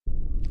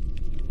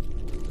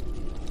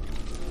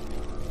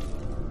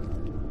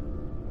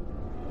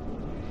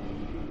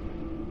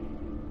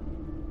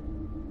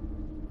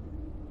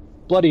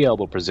Bloody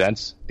Elbow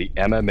presents the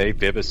MMA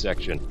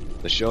Vivisection,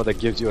 the show that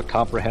gives you a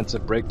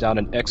comprehensive breakdown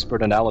and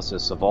expert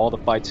analysis of all the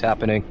fights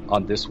happening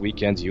on this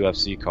weekend's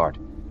UFC card.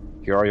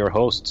 Here are your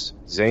hosts,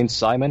 Zane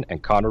Simon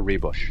and Connor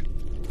Rebush.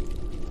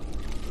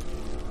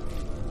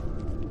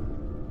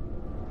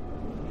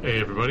 Hey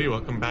everybody,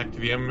 welcome back to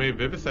the MMA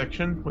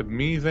Vivisection with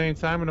me, Zane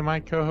Simon, and my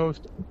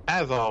co-host,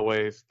 as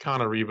always,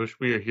 Connor Rebush.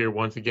 We are here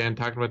once again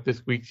talking about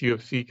this week's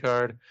UFC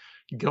card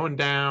going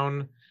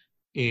down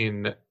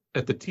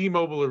at the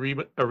T-Mobile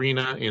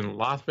Arena in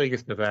Las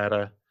Vegas,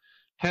 Nevada,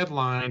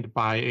 headlined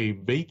by a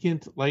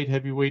vacant light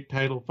heavyweight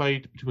title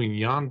fight between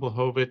Jan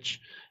Blachowicz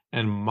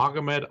and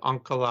Magomed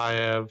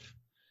Ankalaev.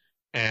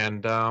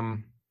 And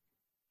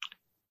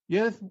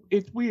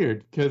it's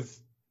weird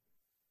because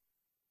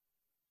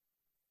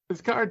this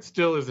card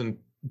still isn't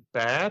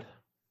bad,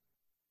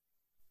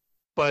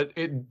 but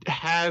it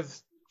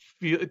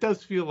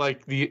does feel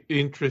like the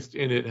interest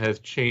in it has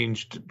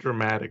changed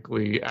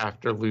dramatically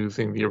after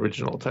losing the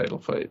original title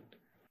fight.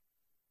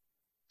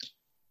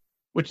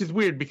 Which is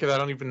weird because I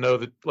don't even know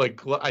that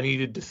I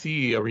needed to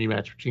see a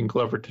rematch between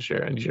Glover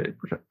Teixeira and Jerry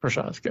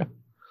Prochazka.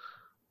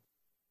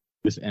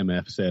 This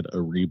MF said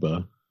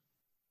Ariba.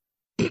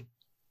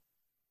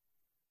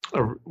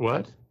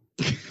 What?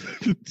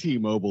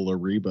 T-Mobile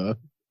Ariba.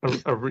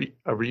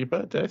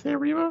 Ariba? Did I say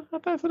Ariba? I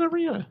thought I said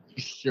Ariba.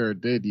 Sure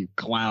did, you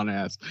clown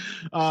ass.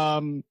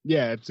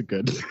 Yeah, it's a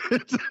good.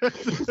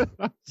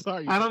 I'm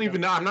sorry. I don't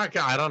even know.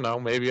 I don't know.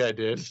 Maybe I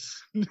did.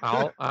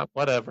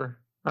 Whatever.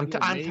 I'm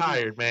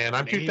tired, man.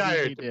 I'm too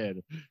tired. He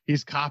did.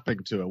 He's copping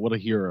to it. What a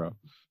hero.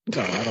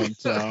 No, I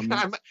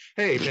don't.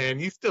 Hey, man,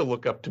 you still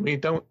look up to me.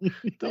 Don't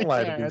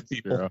lie to these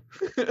people.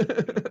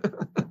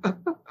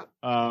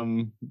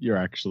 You're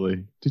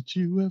actually. Did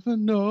you ever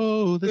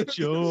know that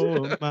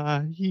you're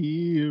my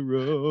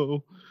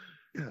hero?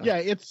 Yeah,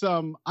 it's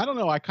I don't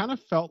know. I kind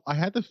of felt I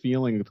had the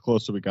feeling the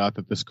closer we got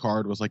that this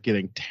card was like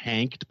getting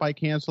tanked by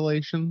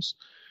cancellations,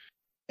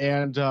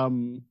 and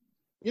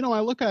I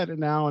look at it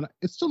now and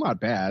it's still not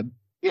bad.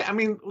 Yeah, I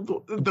mean,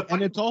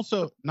 and it's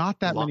also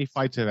not that many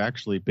fights have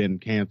actually been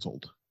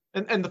canceled.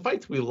 And the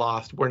fights we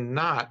lost were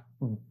not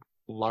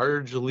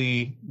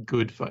largely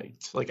good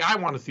fights. Like, I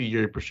want to see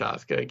Yuri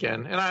Prochazka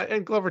again,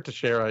 and Glover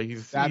Teixeira.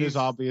 He's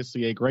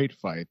obviously a great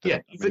fight. Yeah,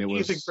 he's a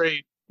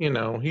great.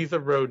 He's a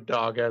road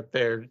dog out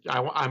there.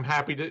 I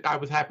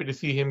was happy to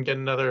see him get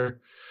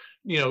another,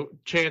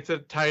 chance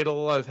at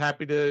title. I was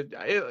happy to.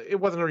 It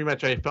wasn't a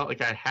rematch I felt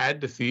like I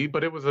had to see,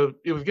 but it was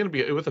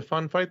a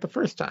fun fight the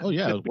first time. Oh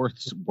yeah, it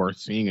was worth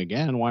seeing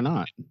again. Why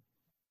not?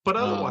 But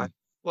otherwise,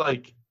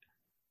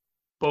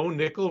 Bo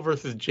Nickel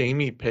versus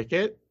Jamie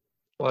Pickett.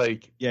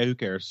 Yeah, who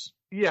cares?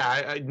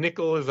 Yeah,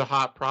 Nickel is a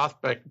hot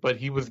prospect, but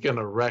he was going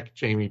to wreck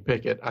Jamie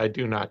Pickett. I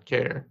do not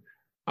care.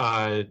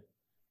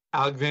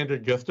 Alexander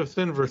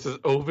Gustafsson versus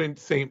Ovin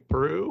St.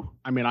 Preux.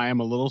 I mean, I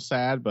am a little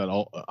sad,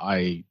 but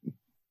I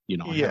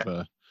have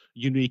a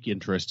unique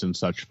interest in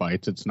such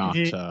fights. It's not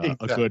a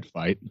good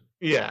fight.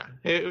 Yeah,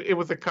 it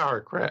was a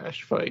car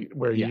crash fight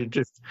where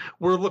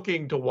we're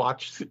looking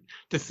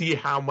to see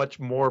how much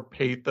more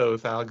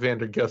pathos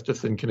Alexander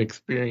Gustafsson can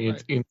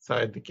experience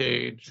inside the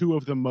cage. Two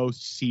of the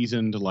most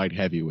seasoned light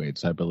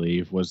heavyweights, I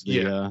believe, was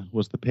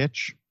the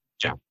pitch.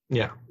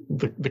 Yeah,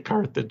 the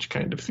Carthage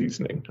kind of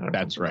seasoning.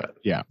 That's right.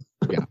 Yeah.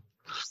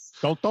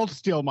 Don't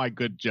steal my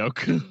good joke.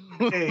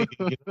 Hey,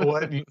 you know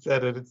what? You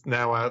said it. It's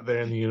now out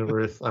there in the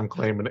universe. I'm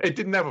claiming it. It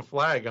didn't have a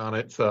flag on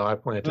it, so I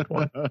planted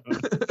one.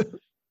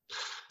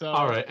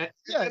 All right.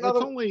 Yeah, it's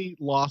only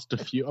lost a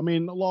few. I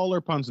mean,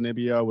 Lawler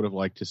Ponzinibbio I would have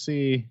liked to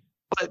see.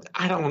 But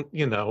I don't,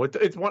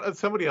 it's one.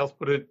 Somebody else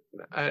put it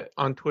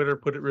on Twitter,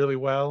 put it really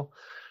well,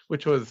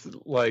 which was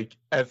like,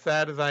 as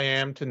sad as I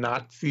am to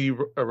not see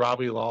a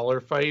Robbie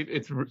Lawler fight,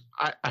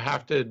 I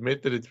have to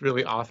admit that it's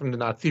really awesome to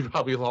not see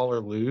Robbie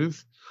Lawler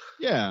lose.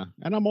 Yeah,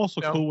 and I'm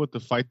also cool with the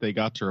fight they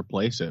got to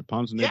replace it.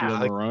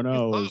 Ponzinibbio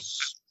Morono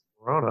is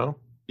Morono.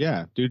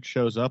 Yeah, dude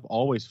shows up,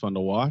 always fun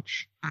to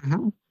watch.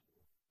 Mm-hmm.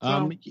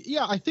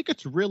 I think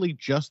it's really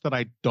just that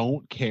I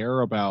don't care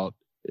about.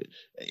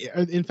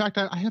 In fact,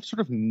 I have sort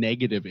of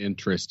negative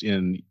interest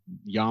in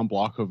Jan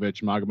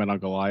Blachowicz, Magomed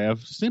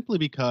Ankalaev, simply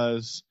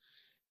because,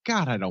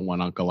 God, I don't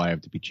want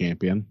Ankalaev to be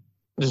champion.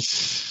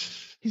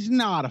 He's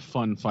not a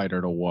fun fighter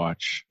to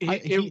watch.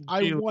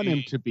 I want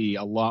him to be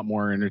a lot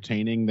more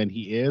entertaining than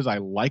he is. I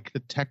like the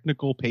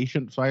technical,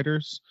 patient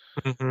fighters.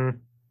 Mm-hmm.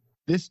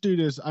 This dude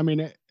is. I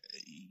mean,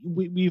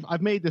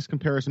 I've made this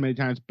comparison many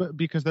times, but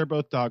because they're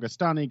both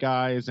Dagestani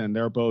guys and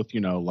they're both,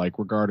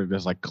 regarded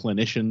as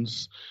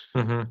clinicians.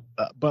 Mm-hmm.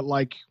 But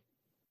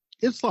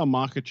Islam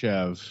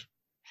Makhachev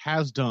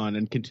has done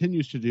and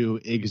continues to do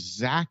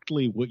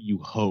exactly what you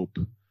hope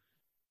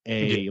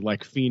a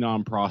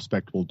phenom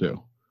prospect will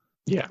do.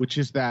 Yeah. Which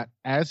is that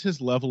as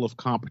his level of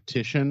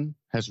competition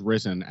has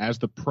risen, as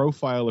the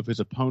profile of his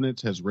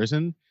opponents has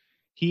risen,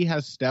 he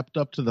has stepped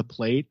up to the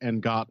plate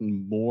and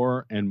gotten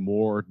more and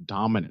more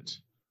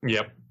dominant.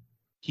 Yep.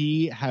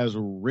 He has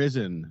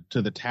risen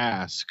to the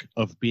task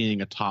of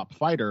being a top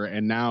fighter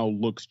and now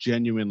looks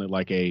genuinely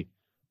like a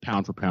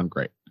pound for pound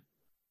great.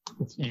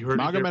 You heard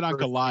Magomed it here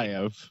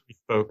Ankalaev, first,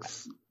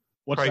 folks.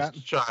 What's Christ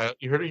that? Child.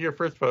 You heard it here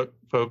first,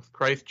 folks.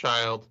 Christ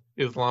Child,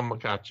 Islam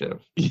Makhachev.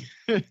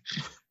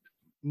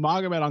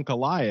 Magomed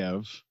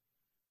Ankalaev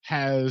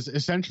has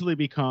essentially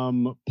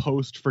become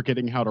post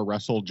forgetting how to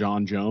wrestle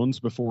John Jones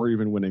before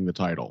even winning the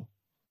title.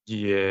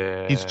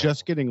 Yeah. He's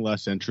just getting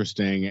less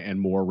interesting and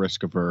more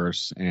risk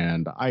averse.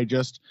 And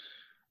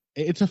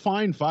it's a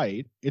fine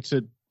fight. It's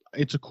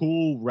a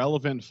cool,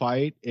 relevant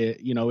fight.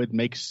 It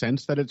makes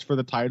sense that it's for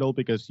the title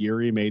because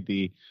Yuri made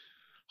the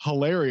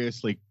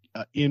hilariously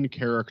in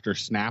character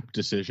snap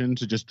decision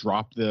to just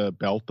drop the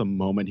belt the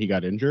moment he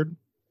got injured.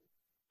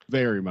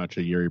 Very much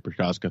a Yuri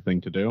Prochazka thing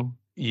to do.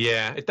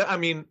 Yeah.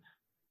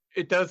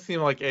 It does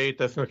seem like it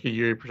does seem like a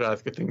Yuri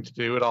Prochazka thing to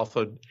do. It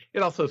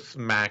also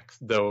smacks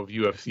though of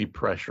UFC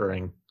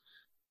pressuring.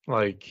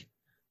 Like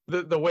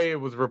the way it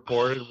was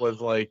reported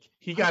was like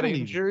he got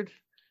injured,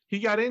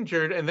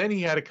 and then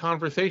he had a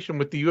conversation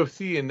with the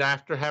UFC, and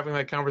after having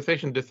that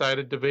conversation,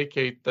 decided to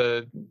vacate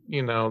the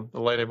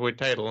light heavyweight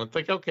title. And it's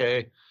like,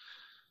 okay,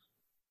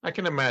 I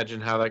can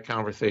imagine how that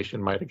conversation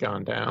might have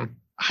gone down.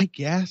 I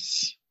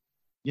guess,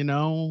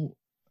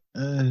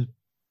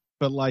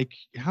 but like,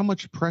 how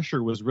much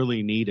pressure was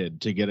really needed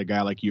to get a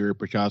guy like Yuri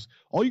Prochazka?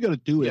 All you got to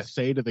do is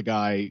say to the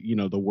guy,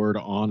 the word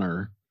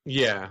honor.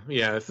 Yeah.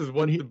 This is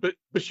what the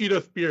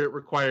Bushido spirit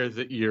requires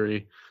at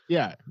Yuri.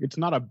 Yeah, it's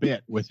not a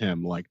bit with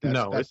him. Like that.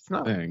 No, that's it's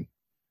not. The thing.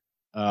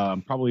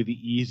 Probably the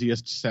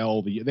easiest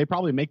sell. They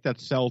probably make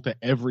that sell to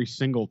every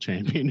single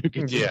champion who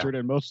gets injured,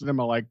 and most of them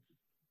are like,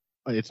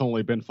 "It's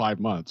only been 5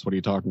 months. What are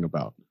you talking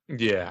about?"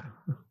 Yeah,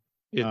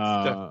 it's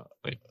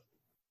definitely.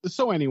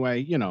 So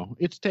anyway,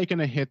 it's taken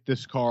a hit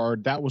this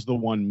card. That was the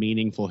one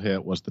meaningful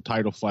hit, was the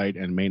title fight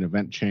and main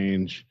event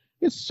change.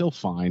 It's still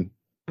fine,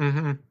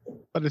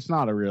 but it's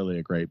not really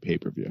a great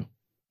pay-per-view.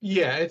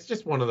 Yeah, it's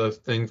just one of those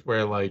things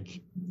where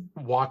like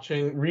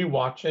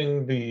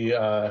rewatching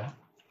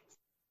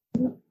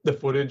the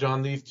footage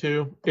on these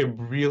two, it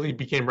really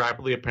became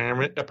rapidly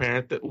apparent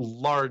that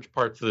large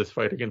parts of this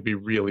fight are going to be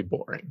really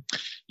boring.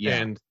 Yeah.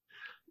 And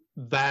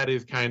that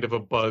is kind of a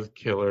buzz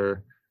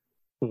killer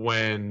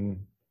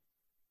when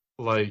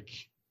like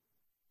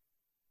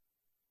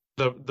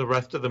the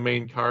rest of the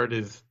main card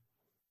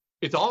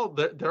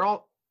they're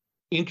all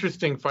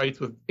interesting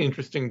fights with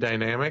interesting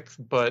dynamics,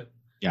 but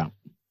yeah,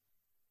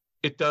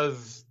 it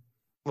does,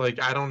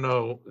 like, I don't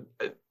know,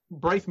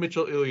 Bryce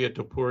Mitchell Ilya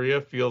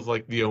Topuria feels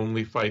like the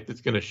only fight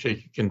that's going to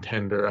shake a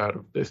contender out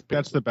of this.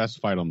 That's the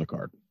best fight on the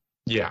card.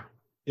 Yeah,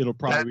 it'll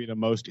probably be the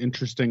most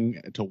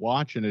interesting to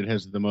watch, and it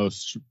has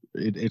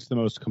it's the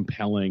most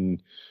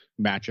compelling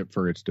matchup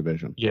for its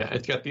division. Yeah,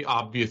 it's got the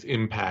obvious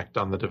impact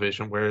on the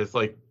division, whereas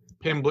like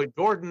Pimblett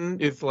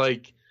Gordon is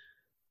like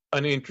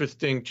an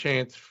interesting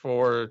chance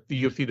for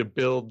the UFC to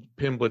build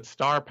Pimblett's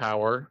star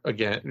power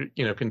again,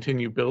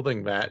 continue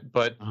building that.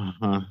 But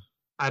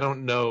I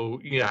don't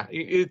know. Yeah,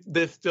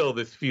 there's still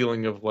this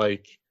feeling of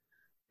like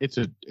it's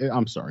a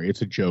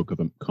joke of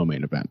a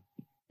co-main event.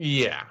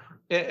 Yeah,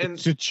 and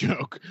it's a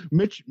joke.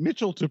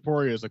 Mitchell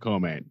Topuria is a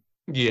co-main.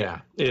 Yeah,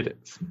 it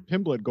is.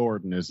 Pimblett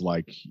Gordon is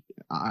like,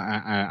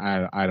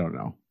 I don't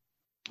know.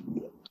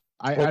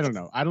 I don't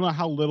know. I don't know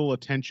how little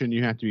attention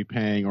you have to be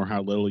paying or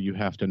how little you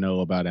have to know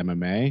about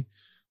MMA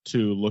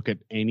to look at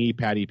any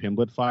Paddy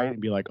Pimblett fight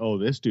and be like, oh,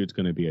 this dude's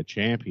going to be a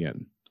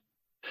champion.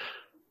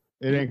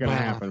 It ain't going to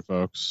happen,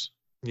 folks.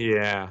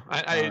 Yeah.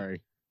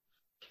 Sorry.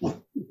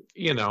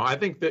 I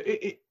think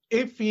that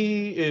if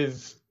he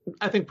is,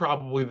 I think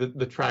probably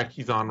the track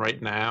he's on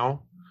right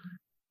now,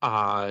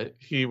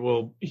 he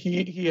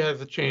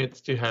has a chance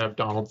to have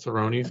Donald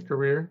Cerrone's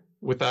career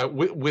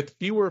with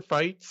fewer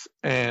fights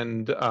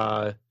and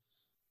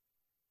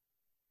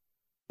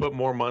but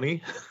more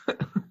money.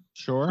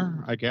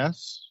 Sure, I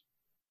guess.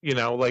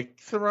 Like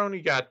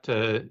Cerrone got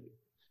to.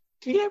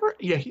 Did he ever?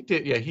 Yeah, he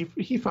did. Yeah,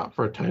 he fought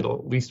for a title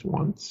at least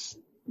once.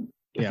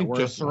 Yeah,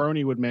 where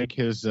Cerrone would make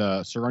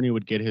Cerrone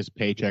would get his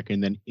paycheck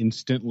and then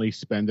instantly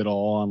spend it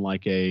all on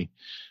like a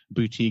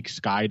boutique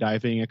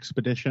skydiving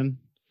expedition.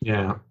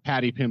 Yeah,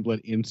 Paddy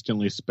Pimblett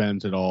instantly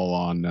spends it all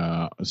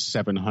on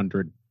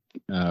 700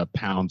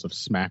 pounds of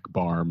smack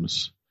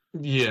barms.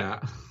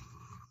 Yeah,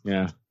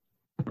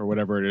 or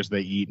whatever it is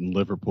they eat in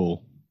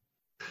Liverpool.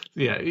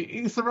 Yeah,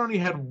 Cerrone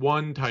had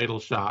one title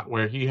shot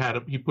where he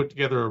put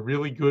together a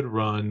really good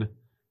run,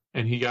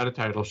 and he got a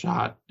title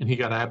shot, and he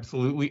got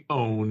absolutely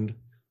owned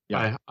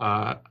by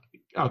a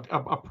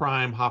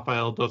prime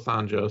Rafael dos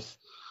Anjos.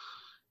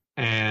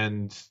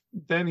 And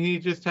then he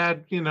just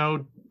had,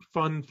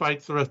 fun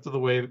fights the rest of the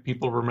way that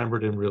people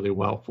remembered him really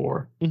well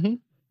for. Mm-hmm.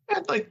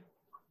 And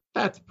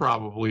that's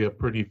probably a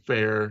pretty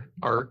fair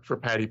arc for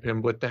Paddy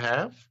Pimblett to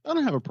have. I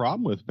don't have a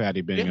problem with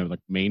Paddy being a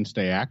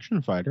mainstay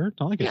action fighter. It's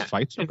not like his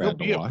fights are bad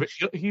to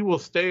watch. He will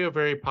stay a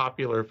very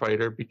popular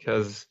fighter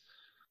because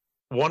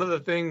one of the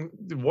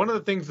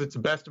things that's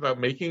best about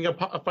making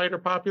a fighter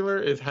popular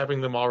is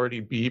having them already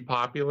be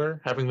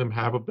popular, having them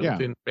have a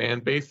built-in fan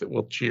base that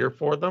will cheer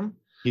for them.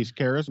 He's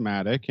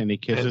charismatic and he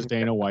kisses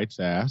Dana White's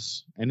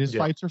ass, and his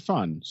fights are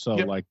fun. So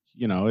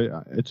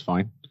it's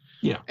fine.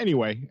 Yeah.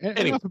 Anyway,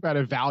 enough about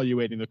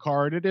evaluating the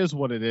card. It is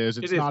what it is.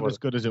 It's not as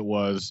good as it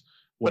was.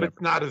 But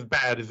it's not as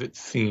bad as it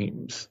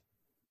seems.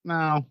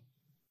 No.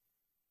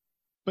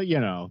 But,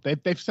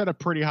 they've set a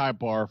pretty high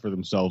bar for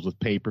themselves with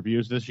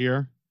pay-per-views this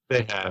year.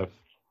 They have.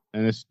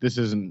 And this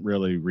isn't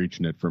really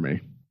reaching it for me.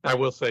 I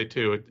will say,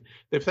 too,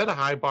 they've set a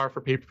high bar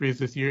for pay-per-views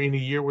this year in a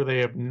year where they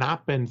have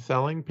not been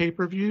selling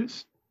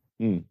pay-per-views,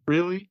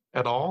 really,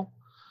 at all.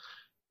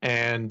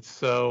 And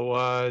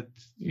so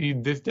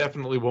this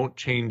definitely won't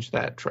change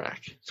that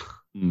track.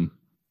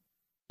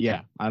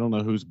 Yeah, I don't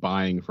know who's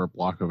buying for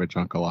Blachowicz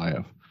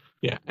Ankalaev.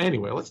 Yeah,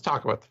 anyway, let's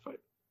talk about the fight.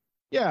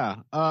 Yeah,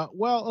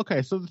 well,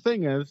 okay, so the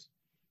thing is,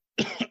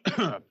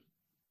 it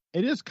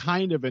is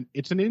kind of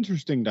it's an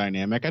interesting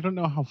dynamic. I don't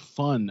know how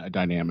fun a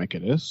dynamic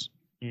it is.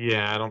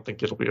 Yeah, I don't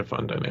think it'll be a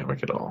fun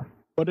dynamic at all.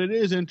 But it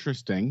is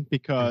interesting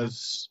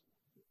because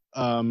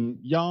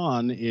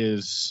Jan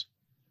is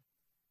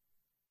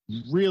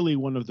really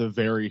one of the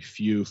very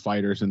few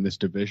fighters in this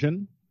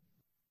division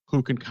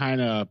who can kind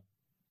of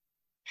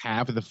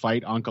have the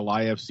fight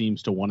Ankalaev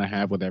seems to want to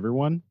have with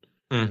everyone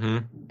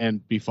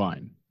and be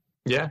fine.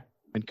 Yeah.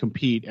 And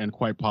compete and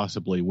quite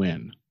possibly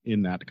win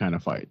in that kind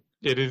of fight.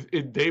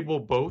 They will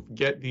both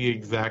get the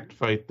exact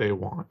fight they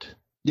want.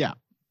 Yeah.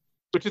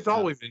 Which is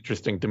always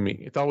interesting to me.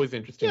 It's always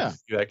interesting to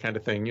see that kind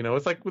of thing.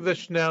 It's like with the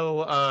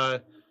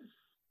Schnell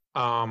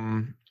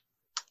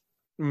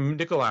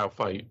Nicolau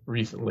fight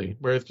recently,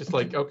 where it's just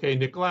like, okay,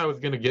 Nicolau is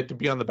going to get to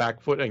be on the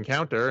back foot and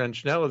counter, and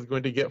Schnell is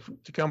going to get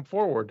to come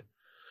forward.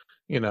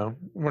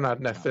 We're not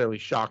necessarily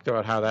shocked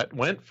about how that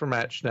went for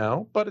Matt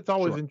Schnell, but it's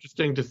always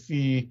interesting to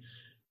see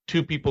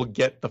two people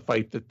get the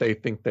fight that they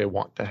think they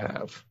want to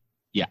have.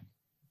 Yeah.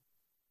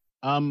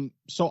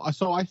 So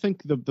I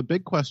think the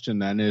big question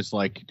then is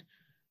like,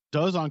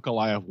 does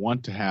Ankalaev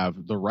want to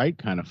have the right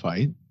kind of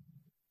fight?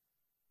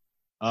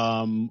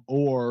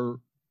 Or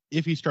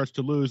if he starts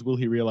to lose, will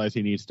he realize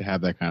he needs to have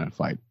that kind of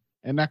fight?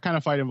 And that kind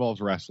of fight involves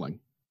wrestling.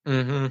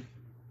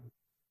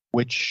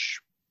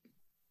 Which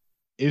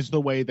is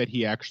the way that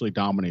he actually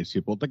dominates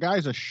people. The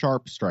guy's a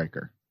sharp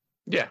striker.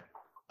 Yeah.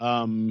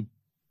 Pressuring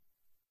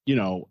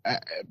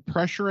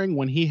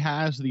when he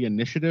has the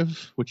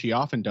initiative, which he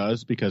often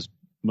does because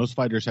most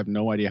fighters have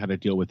no idea how to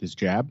deal with his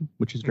jab,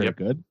 which is very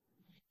good.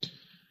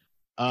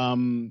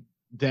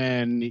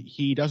 Then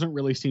he doesn't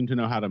really seem to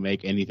know how to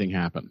make anything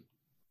happen.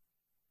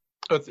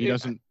 He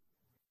doesn't.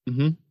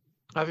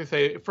 As I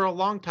say, for a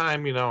long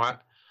time,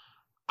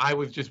 I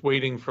was just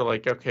waiting for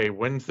like, okay,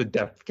 when's the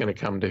depth going to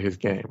come to his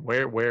game?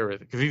 Where is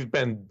it? Because he's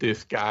been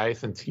this guy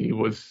since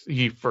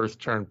he first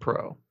turned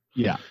pro.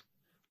 Yeah.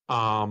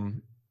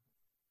 And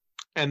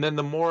then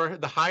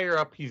the higher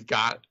up he's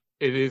got,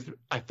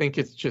 I think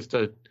it's just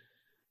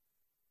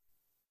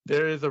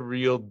there is a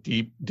real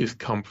deep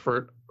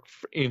discomfort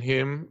in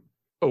him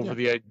over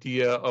the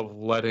idea of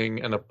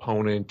letting an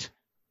opponent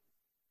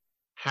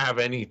have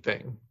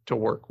anything to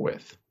work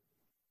with.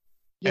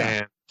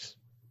 Yeah.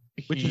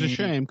 Which is a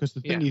shame because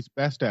the thing he's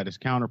best at is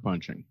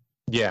counterpunching.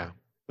 Yeah.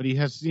 But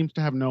he seems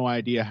to have no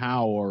idea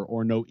how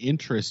or no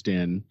interest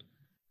in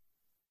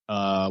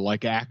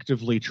like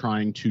actively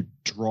trying to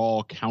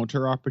draw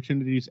counter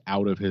opportunities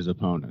out of his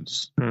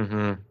opponents.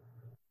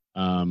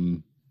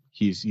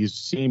 He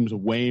seems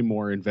way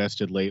more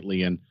invested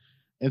lately and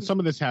some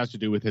of this has to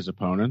do with his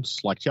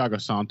opponents. Like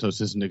Thiago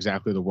Santos isn't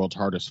exactly the world's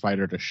hardest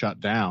fighter to shut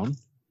down.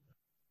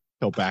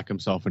 He'll back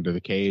himself into the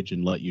cage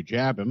and let you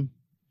jab him.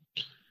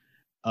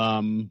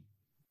 But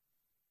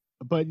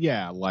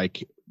yeah,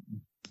 like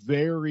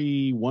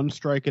very one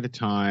strike at a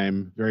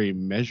time, very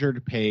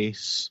measured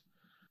pace.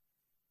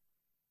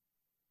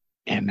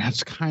 And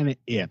that's kind of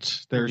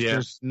it.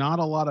 There's not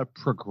a lot of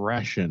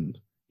progression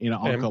in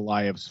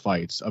Ankalaev's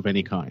fights of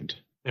any kind.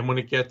 And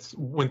when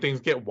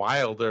things get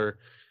wilder,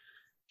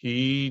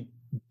 he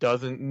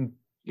doesn't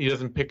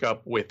pick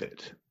up with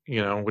it,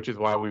 which is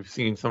why we've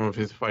seen some of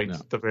his fights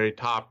at the very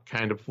top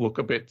kind of look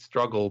a bit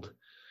struggled.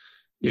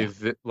 Is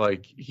that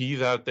like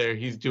he's out there,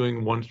 he's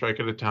doing one strike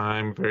at a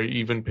time, very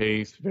even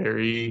pace,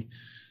 very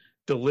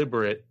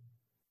deliberate.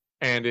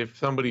 And if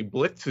somebody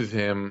blitzes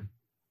him,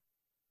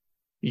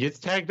 he gets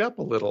tagged up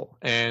a little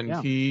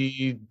and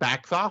he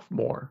backs off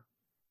more,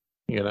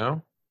 Yeah.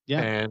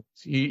 And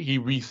he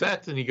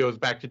resets and he goes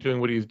back to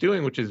doing what he's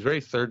doing, which is very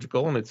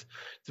surgical and it's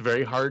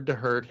very hard to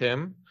hurt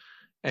him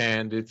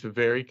and it's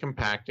very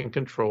compact and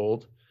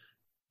controlled.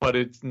 But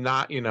it's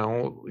not, you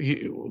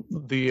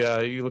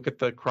look at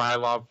the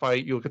Krylov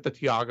fight, you look at the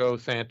Thiago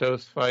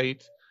Santos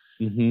fight,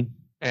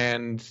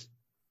 and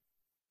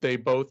they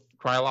both,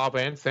 Krylov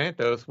and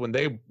Santos, when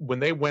they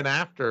went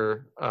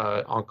after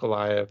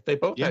Ankalaev, they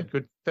both had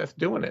good success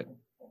doing it.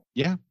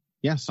 Yeah.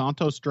 Yeah,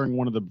 Santos, during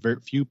one of the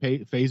few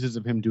phases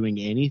of him doing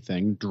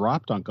anything,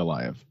 dropped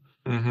Ankalaev.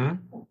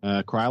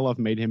 Krylov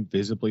made him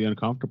visibly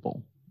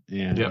uncomfortable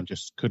and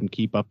just couldn't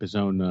keep up his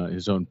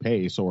own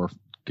pace or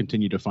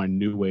continue to find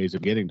new ways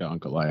of getting to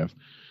Ankalaev.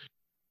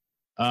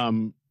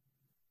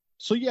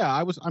 So yeah,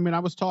 I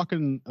was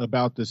talking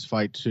about this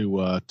fight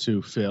to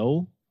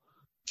Phil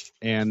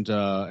and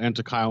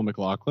to Kyle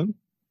McLaughlin,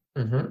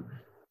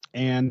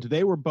 and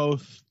they were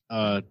both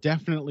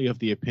definitely of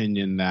the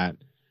opinion that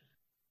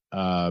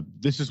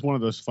this is one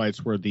of those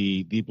fights where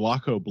the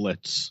Blocko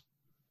blitz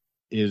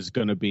is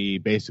going to be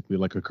basically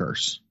like a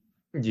curse.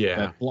 Yeah.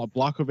 That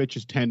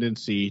Blachowicz'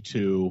 tendency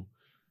to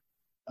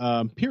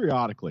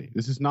periodically,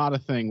 this is not a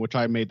thing, which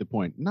I made the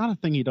point, not a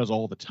thing he does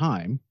all the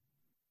time.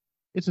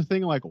 It's a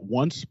thing like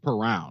once per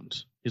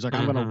round. He's like,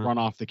 I'm going to run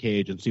off the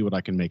cage and see what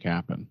I can make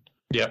happen.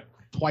 Yep.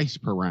 Twice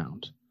per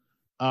round.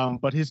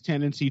 But his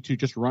tendency to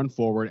just run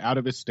forward out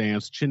of his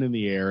stance, chin in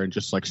the air, and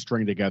just like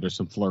string together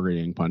some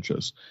flurrying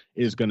punches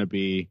is going to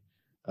be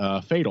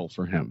fatal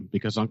for him,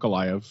 because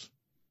Ankalaev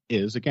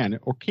is, again,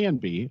 or can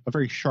be, a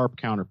very sharp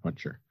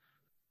counterpuncher.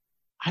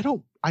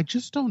 I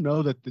just don't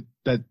know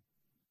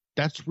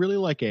that's really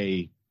like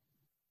a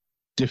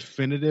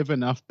definitive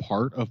enough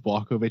part of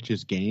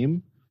Blachowicz'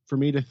 game for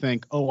me to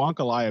think, oh,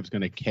 Ankalaev's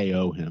going to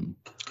KO him.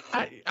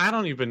 I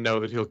don't even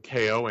know that he'll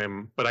KO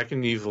him, but I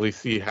can easily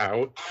see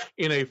how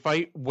in a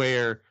fight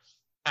where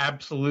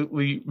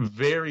absolutely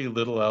very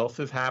little else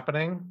is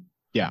happening.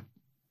 Yeah.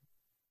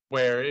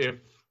 Where if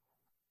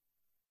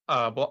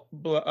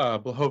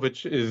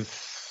Blachowicz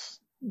is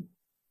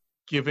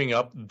giving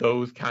up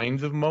those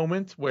kinds of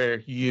moments where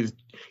he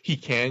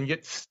can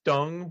get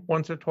stung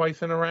once or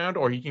twice in a round,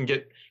 or he can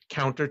get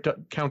counter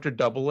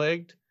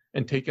double-legged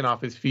and taken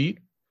off his feet.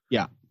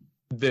 Yeah.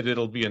 That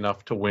it'll be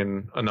enough to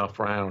win enough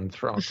rounds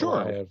for Ankalaev.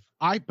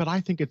 Sure. But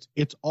I think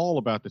it's all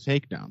about the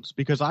takedowns,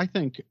 because I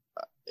think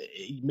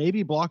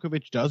maybe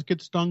Blachowicz does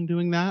get stung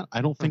doing that.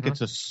 I don't think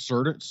it's a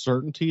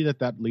certainty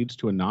that leads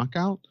to a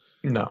knockout.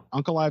 No.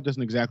 Ankalaev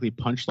doesn't exactly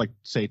punch like,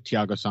 say,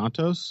 Thiago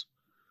Santos.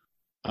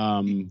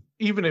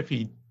 Even if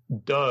he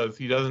does,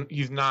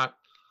 he's not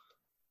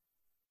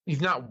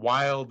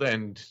wild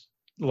and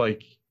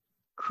like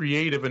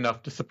creative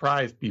enough to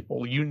surprise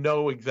people. You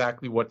know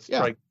exactly what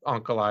strikes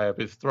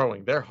Ankalaev is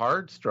throwing. They're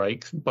hard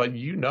strikes, but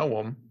you know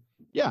them.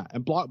 Yeah,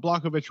 and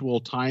Blachowicz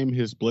will time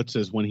his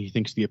blitzes when he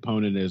thinks the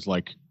opponent is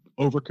like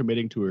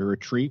overcommitting to a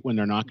retreat when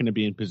they're not going to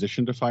be in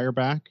position to fire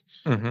back.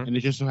 And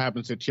it just so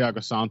happens that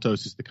Thiago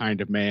Santos is the kind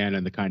of man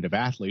and the kind of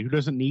athlete who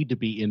doesn't need to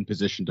be in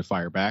position to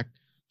fire back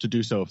to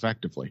do so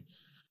effectively.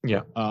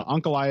 Yeah.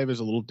 Ankalaev is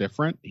a little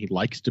different. He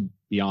likes to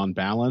be on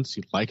balance.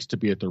 He likes to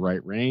be at the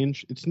right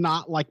range. It's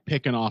not like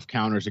picking off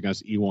counters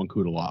against Iwan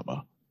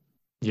Kutalaba.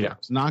 Yeah.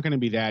 It's not going to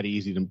be that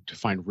easy to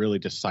find really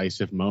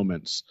decisive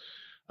moments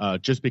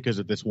just because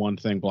of this one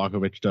thing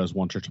Blachowicz does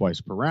once or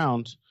twice per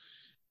round.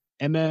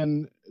 And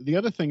then the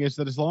other thing is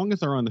that as long as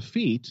they're on the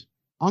feet,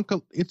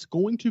 it's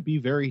going to be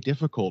very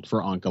difficult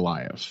for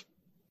Ankalaev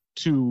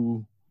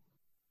to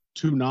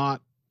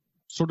not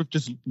sort of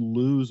just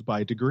lose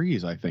by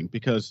degrees, I think,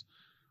 because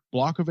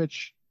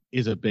Blachowicz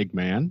is a big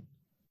man.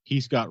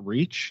 He's got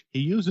reach. He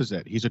uses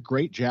it. He's a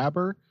great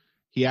jabber.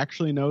 He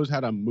actually knows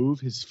how to move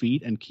his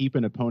feet and keep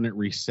an opponent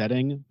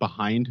resetting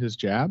behind his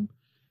jab.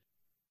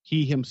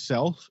 He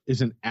himself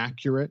is an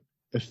accurate,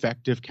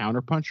 effective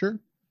counterpuncher.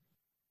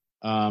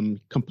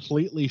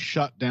 Completely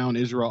shut down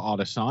Israel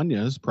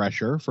Adesanya's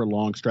pressure for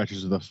long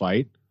stretches of the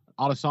fight.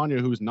 Adesanya,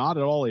 who's not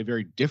at all a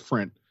very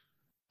different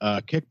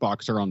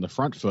kickboxer on the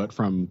front foot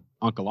from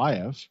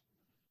Ankalaev.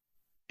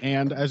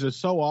 And as is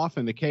so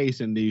often the case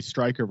in these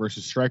striker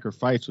versus striker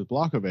fights with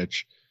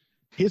Blachowicz,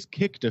 his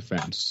kick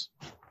defense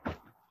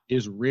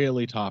is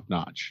really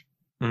top-notch.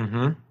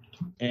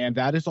 And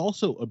that is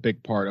also a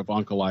big part of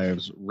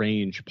Ankalaev's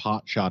range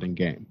pot-shotting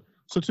game.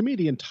 So to me,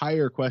 the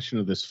entire question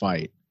of this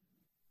fight,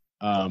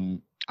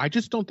 I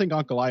just don't think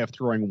Ankalaev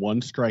throwing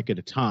one strike at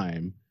a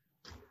time,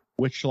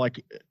 which,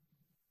 like,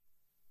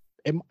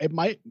 it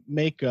might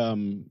make...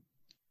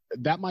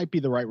 that might be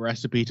the right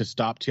recipe to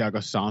stop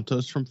Thiago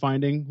Santos from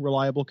finding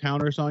reliable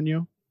counters on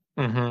you,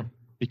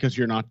 because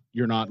you're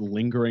not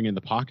lingering in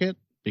the pocket,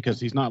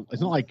 because it's not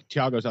like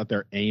Thiago's out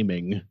there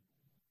aiming,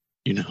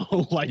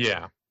 like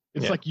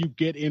it's like you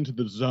get into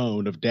the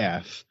zone of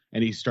death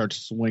and he starts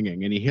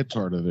swinging and he hits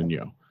harder than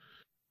you.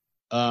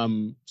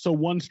 So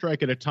one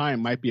strike at a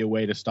time might be a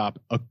way to stop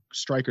a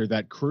striker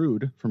that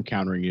crude from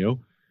countering you.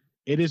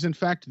 It is in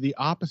fact the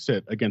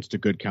opposite against a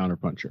good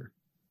counterpuncher.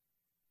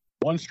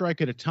 One strike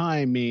at a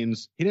time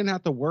means he didn't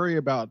have to worry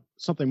about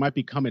something might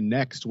be coming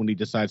next when he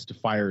decides to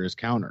fire his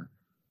counter.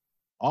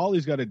 All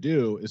he's got to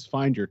do is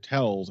find your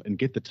tells and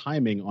get the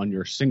timing on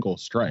your single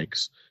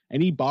strikes.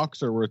 Any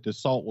boxer worth his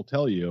salt will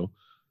tell you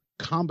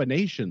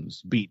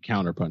combinations beat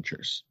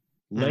counterpunchers.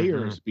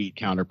 Layers beat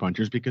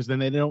counterpunchers, because then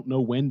they don't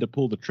know when to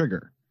pull the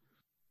trigger.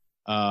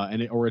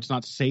 Or it's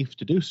not safe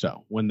to do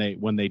so when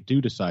they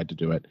do decide to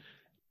do it.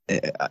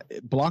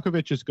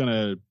 Blachowicz is going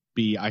to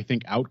be, I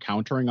think,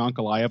 out-countering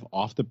Ankalaev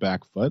off the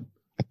back foot.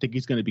 I think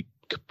he's going to be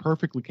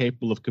perfectly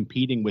capable of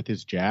competing with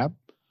his jab.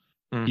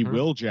 He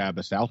will jab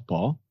a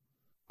southpaw.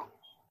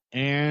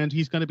 And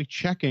he's going to be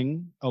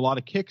checking a lot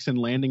of kicks and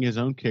landing his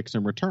own kicks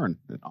in return.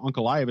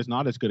 Ankalaev is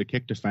not as good a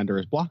kick defender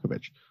as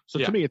Blachowicz. So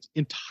to me, it's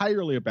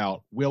entirely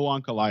about, will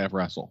Ankalaev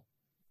wrestle?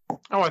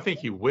 Oh, I think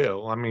he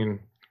will. I mean,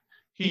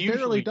 he usually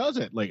barely does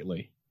it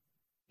lately.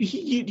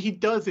 He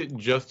does it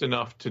just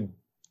enough to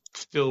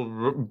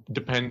still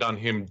depend on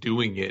him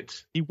doing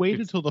it. He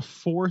waited till the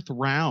 4th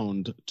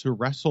round to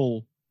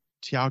wrestle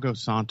Thiago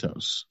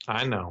Santos.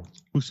 I know.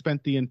 Who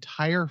spent the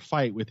entire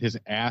fight with his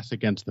ass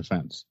against the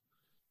fence.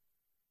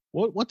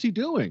 What's he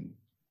doing?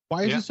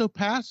 Why is he so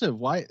passive?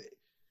 Why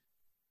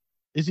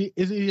is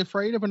he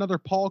afraid of another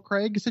Paul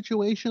Craig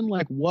situation?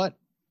 Like, what?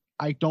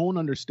 I don't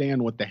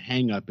understand what the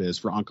hang up is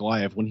for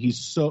Ankalaev when he's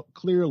so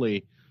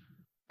clearly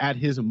at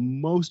his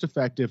most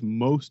effective,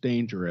 most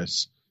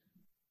dangerous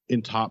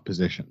in top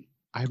position.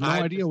 I have no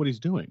idea what he's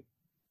doing.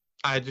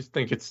 I just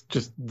think it's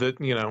just that,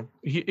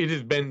 it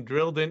has been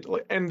drilled in,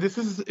 and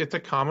it's a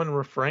common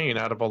refrain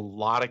out of a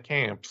lot of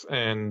camps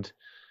and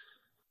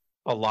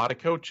a lot of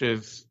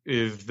coaches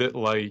is that,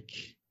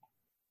 like,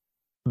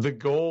 the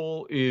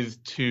goal is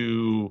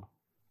to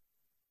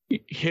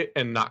hit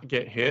and not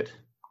get hit.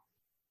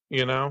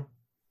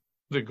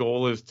 The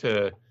goal is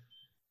to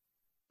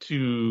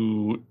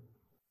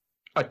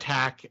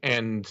attack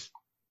and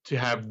to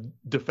have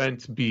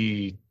defense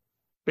be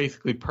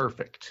basically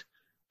perfect,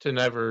 to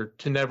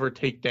never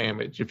take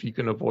damage if you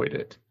can avoid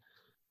it.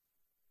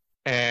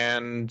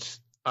 And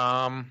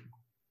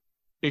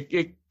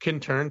it can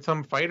turn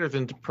some fighters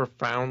into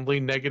profoundly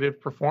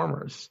negative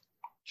performers.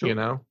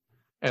 Sure.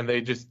 And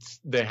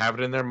they have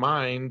it in their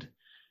mind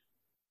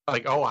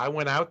like, oh, I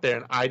went out there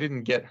and I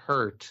didn't get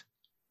hurt,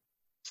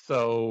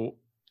 so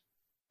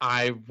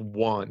I've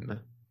won.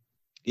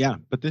 Yeah,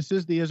 but this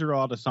is the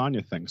Israel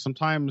Adesanya thing.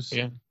 Sometimes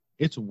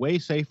it's way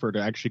safer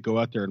to actually go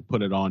out there and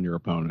put it on your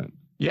opponent.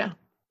 Yeah.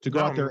 To go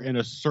out there and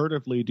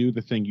assertively do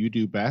the thing you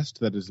do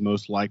best that is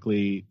most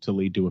likely to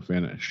lead to a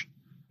finish.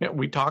 Yeah,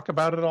 we talk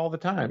about it all the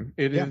time.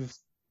 It is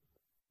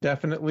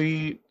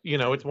definitely,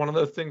 it's one of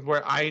those things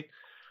where I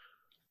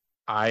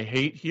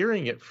hate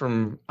hearing it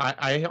from,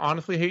 I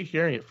honestly hate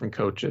hearing it from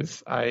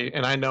coaches.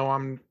 I know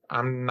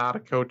I'm not a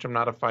coach, I'm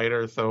not a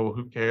fighter, so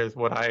who cares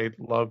what I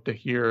love to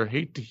hear or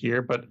hate to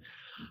hear, but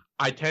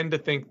I tend to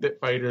think that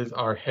fighters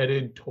are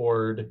headed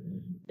toward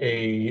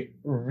a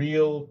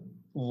real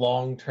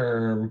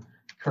long-term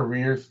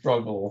career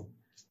struggle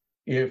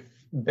if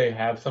they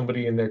have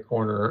somebody in their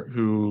corner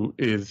who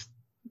is,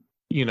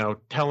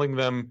 telling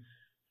them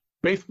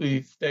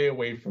basically stay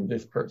away from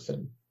this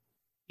person.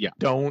 Yeah.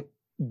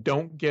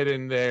 Don't get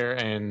in there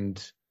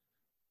and,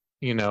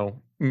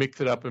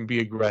 mix it up and be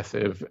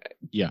aggressive.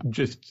 Yeah.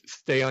 Just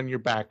stay on your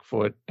back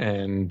foot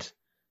and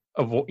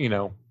avoid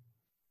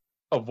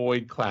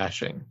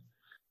clashing.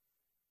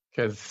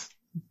 Because,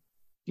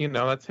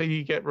 that's how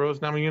you get Rose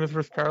Namajunas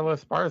versus Carla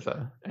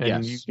Esparza.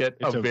 And you get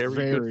a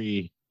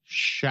very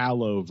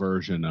shallow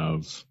version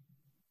of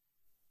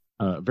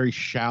very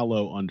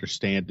shallow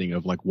understanding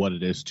of like what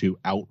it is to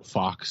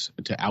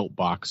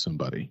outbox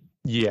somebody.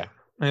 Yeah.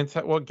 And it's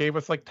what gave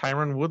us like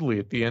Tyron Woodley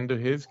at the end of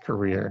his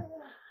career.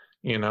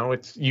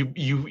 It's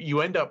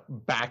you end up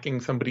backing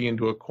somebody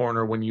into a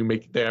corner when you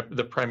make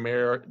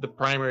the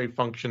primary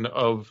function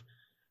of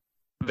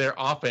their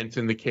offense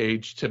in the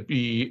cage to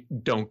be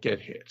don't get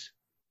hit.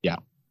 Yeah.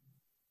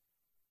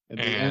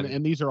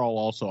 And these are all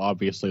also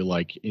obviously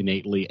like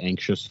innately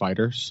anxious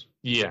fighters.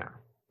 Yeah.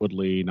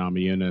 Woodley,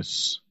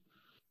 Namajunas,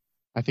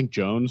 I think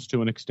Jones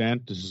to an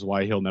extent. This is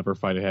why he'll never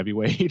fight a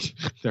heavyweight.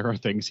 There are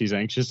things he's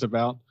anxious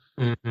about.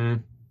 Mm-hmm.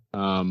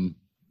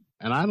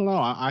 And I don't know.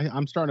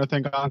 I'm starting to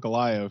think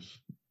Ankalaev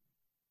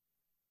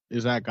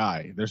is that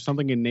guy. There's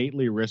something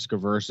innately risk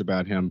averse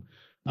about him.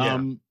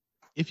 Yeah.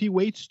 If he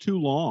waits too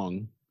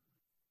long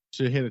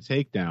to hit a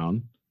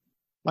takedown,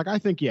 like I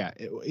think, it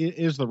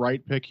is the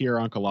right pick here,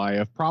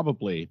 Ankalaev,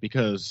 probably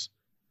because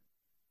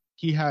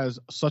he has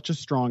such a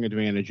strong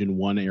advantage in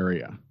one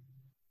area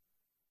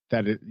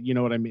that you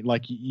know what I mean?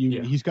 Like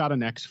he's got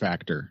an X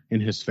factor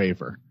in his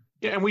favor.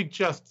 Yeah, and we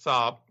just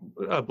saw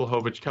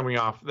Blachowicz coming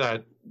off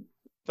that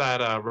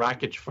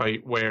Rakic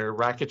fight where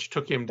Rakic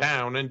took him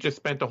down and just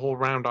spent a whole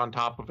round on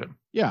top of him.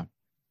 Yeah.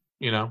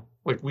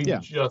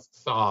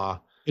 Just saw.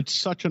 It's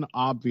such an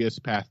obvious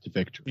path to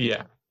victory.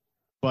 Yeah.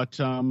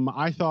 But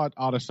I thought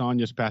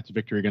Adesanya's path to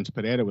victory against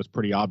Pereira was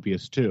pretty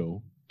obvious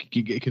too,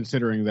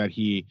 considering that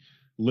he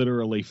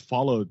literally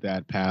followed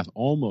that path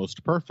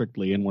almost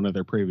perfectly in one of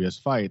their previous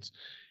fights.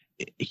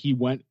 He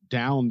went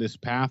down this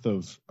path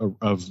of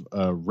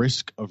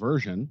risk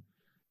aversion,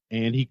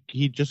 and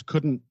he just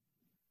couldn't.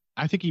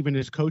 I think even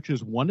his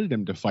coaches wanted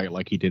him to fight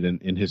like he did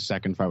in his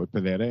second fight with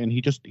Pereira, and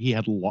he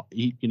had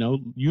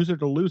use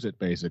it or lose it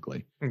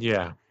basically.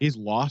 Yeah, he's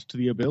lost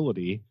the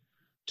ability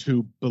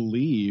to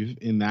believe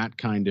in that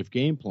kind of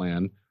game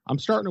plan. I'm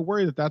starting to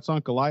worry that that's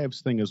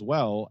Ankalaev's thing as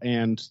well,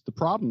 and the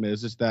problem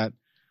is that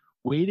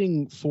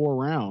waiting 4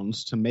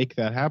 rounds to make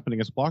that happen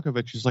against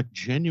Blachowicz is like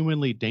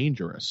genuinely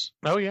dangerous.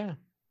 Oh yeah,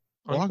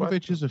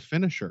 Blachowicz is a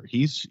finisher.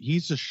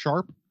 He's a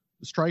sharp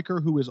striker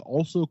who is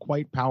also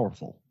quite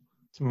powerful.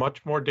 It's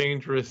much more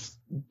dangerous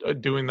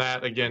doing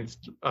that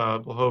against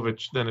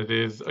Blachowicz than it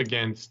is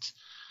against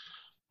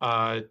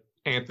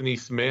Anthony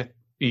Smith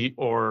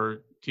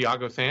or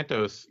Thiago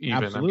Santos.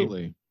 Even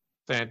absolutely,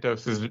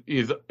 Santos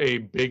is a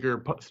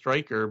bigger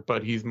striker,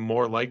 but he's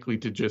more likely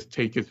to just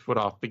take his foot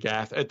off the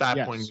gas at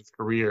that point in his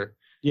career.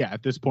 Yeah,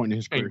 at this point in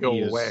his career, and go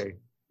away.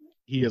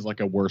 he is like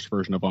a worse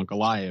version of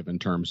Ankalaev in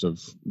terms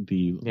of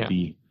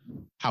the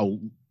how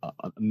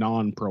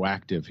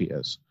non-proactive he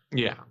is.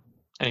 Yeah.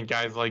 And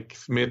guys like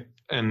Smith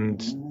and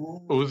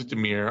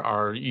Ozdemir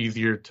are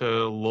easier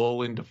to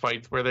lull into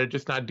fights where they're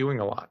just not doing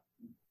a lot.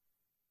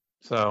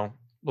 So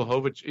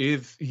Blachowicz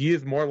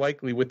is more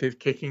likely with his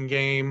kicking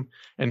game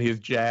and his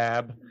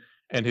jab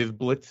and his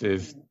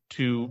blitzes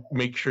to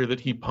make sure that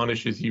he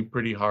punishes you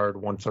pretty hard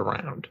once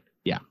around.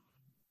 Yeah.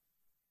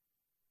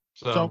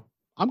 So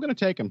I'm going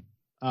to take him.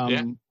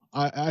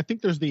 I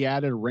think there's the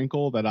added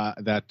wrinkle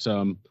that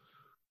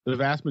the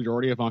vast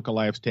majority of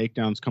Ankalaev's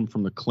takedowns come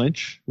from the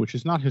clinch, which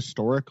has not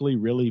historically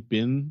really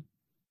been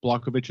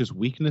Blachowicz'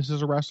 weakness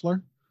as a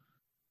wrestler.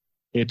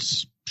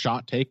 It's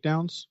shot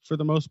takedowns for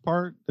the most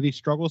part that he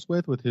struggles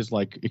with his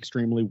like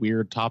extremely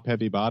weird top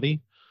heavy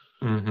body.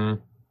 Mm-hmm.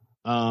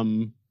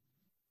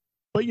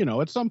 But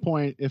at some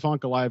point, if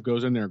Ankalaev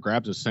goes in there and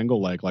grabs a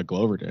single leg like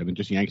Glover did and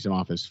just yanks him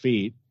off his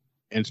feet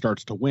and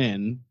starts to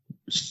win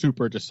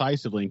super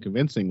decisively and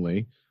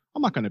convincingly,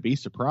 I'm not going to be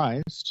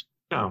surprised.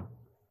 No.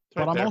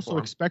 But I'm also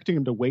expecting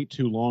him to wait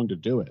too long to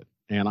do it.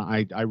 And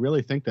I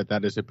really think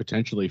that is a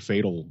potentially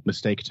fatal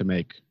mistake to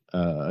make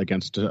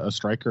against a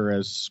striker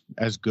as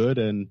good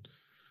and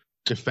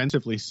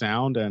defensively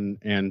sound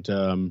and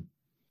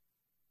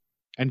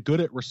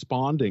good at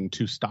responding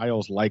to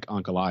styles like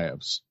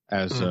Ankalaev's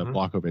as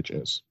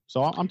Blachowicz is.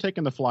 So I'm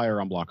taking the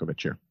flyer on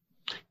Blachowicz here.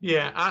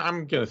 Yeah,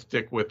 I'm going to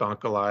stick with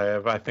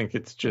Ankalaev. I think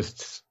it's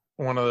just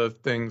one of those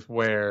things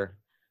where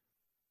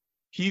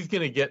he's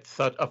going to get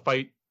such a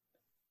fight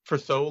for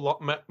so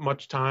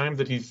much time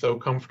that he's so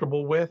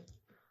comfortable with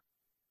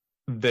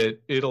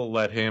that it'll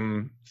let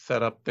him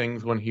set up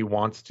things when he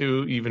wants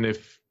to, even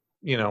if,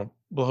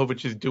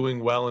 Blachowicz is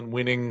doing well and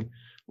winning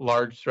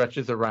large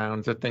stretches of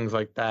rounds or things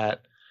like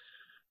that.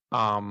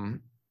 We've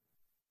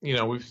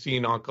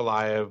seen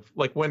Ankalaev,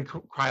 like when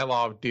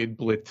Krylov did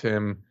blitz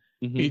him,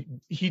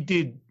 he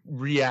did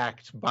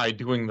react by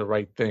doing the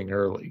right thing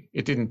early.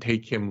 It didn't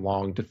take him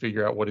long to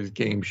figure out what his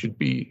game should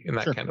be in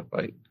that kind of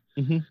fight.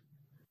 Mm-hmm.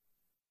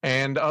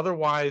 And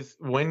otherwise,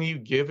 when you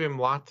give him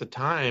lots of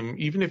time,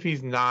 even if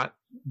he's not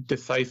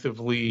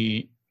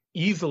decisively,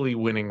 easily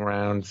winning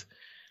rounds,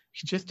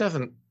 he just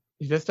doesn't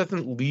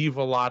leave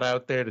a lot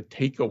out there to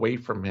take away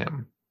from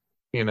him,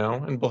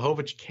 And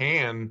Blachowicz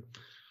can.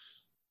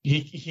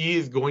 He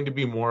is going to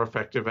be more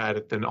effective at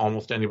it than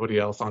almost anybody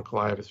else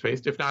Ankalaev has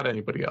faced, if not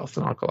anybody else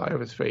Ankalaev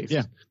has faced.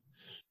 Yeah.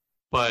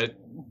 But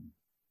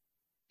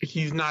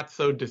he's not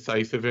so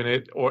decisive in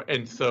it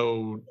and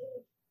so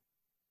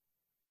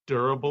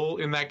durable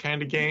in that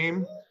kind of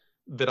game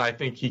that I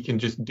think he can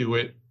just do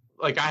it.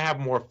 Like, I have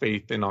more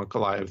faith in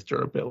Ankalaev's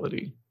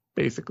durability,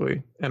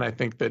 basically. And I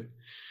think that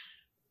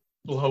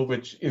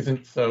Blachowicz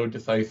isn't so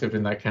decisive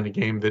in that kind of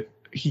game that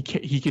he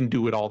can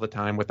do it all the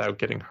time without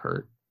getting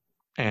hurt.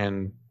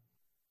 And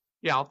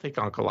yeah, I'll take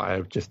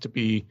Ankalaev just to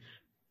be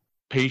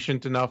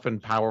patient enough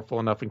and powerful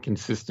enough and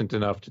consistent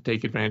enough to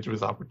take advantage of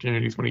his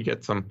opportunities when he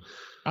gets them.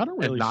 I don't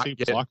really not see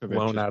get Blachowicz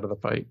blown out of the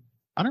fight.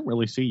 I don't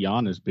really see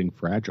Jan as being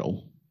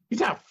fragile. He's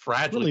not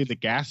fragile. It's really the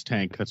gas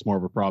tank that's more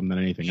of a problem than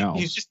anything else.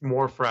 He's just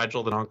more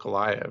fragile than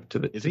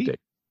Ankalaev. Is he?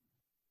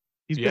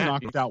 He's been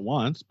knocked out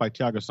once by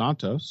Thiago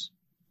Santos.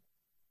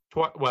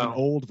 An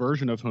old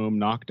version of whom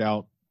knocked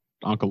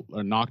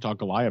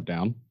Ankalaev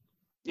down.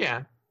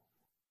 Yeah.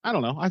 I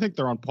don't know. I think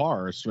they're on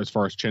par as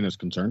far as chin is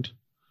concerned.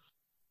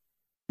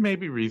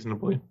 Maybe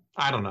reasonably.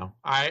 I don't know.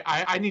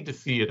 I need to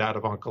see it out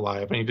of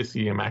Ankalaev. I need to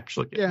see him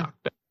actually get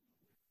knocked down.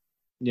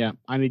 Yeah,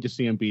 I need to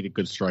see him beat a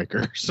good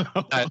striker. So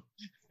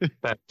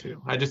that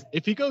too.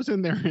 If he goes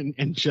in there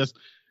and just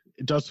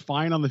does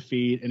fine on the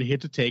feet and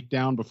hits a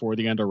takedown before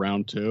the end of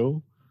round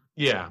 2.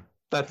 Yeah,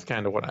 that's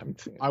kind of what I'm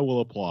seeing. I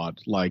will applaud.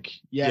 Like,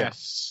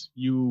 yes,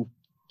 you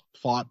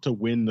fought to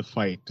win the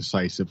fight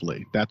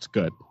decisively. That's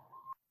good.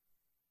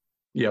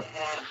 Yep.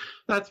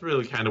 That's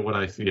really kind of what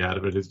I see out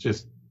of it. Is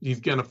just he's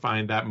going to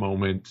find that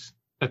moment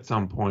at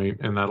some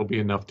point, and that'll be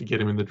enough to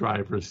get him in the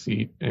driver's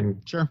seat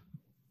and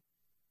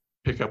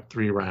pick up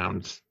 3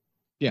 rounds.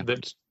 Yeah.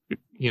 That's,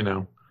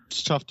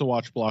 It's tough to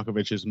watch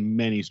Blachowicz's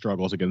many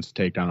struggles against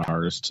takedown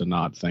artists and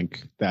not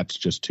think that's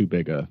just too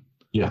big a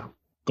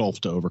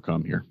gulf to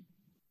overcome here.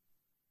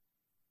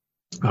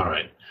 All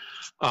right.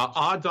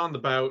 Odds on the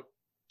bout.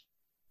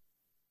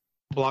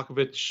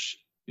 Blachowicz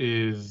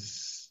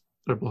is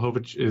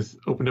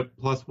opened up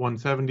plus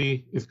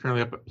 170, is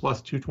currently up at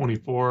plus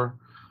 224.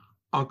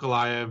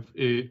 Ankalaev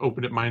is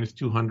opened at minus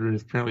 200,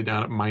 is currently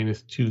down at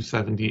minus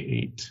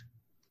 278.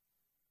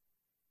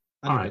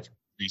 All right.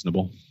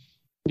 Reasonable.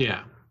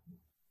 Yeah.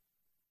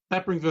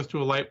 That brings us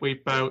to a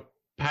lightweight bout.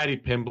 Paddy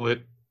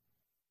Pimblett,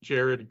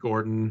 Jared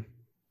Gordon,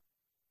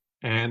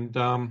 and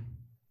I'm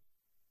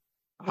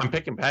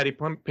picking Paddy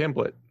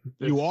Pimblett.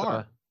 You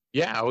are?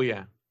 Yeah, oh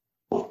yeah.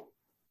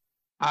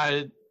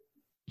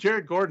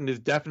 Jared Gordon is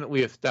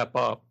definitely a step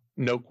up,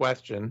 no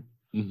question.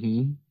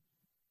 Mm-hmm.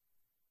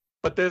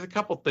 But there's a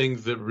couple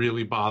things that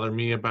really bother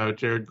me about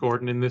Jared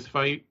Gordon in this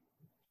fight.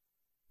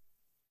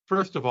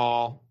 First of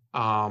all,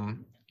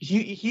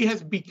 he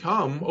has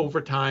become, over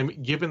time,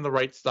 given the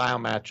right style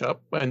matchup,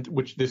 and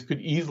which this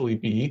could easily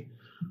be,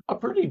 a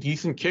pretty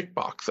decent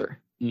kickboxer.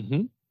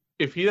 Mm-hmm.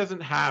 If he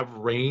doesn't have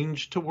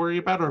range to worry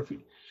about, or if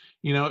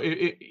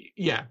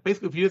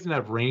basically if he doesn't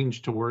have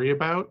range to worry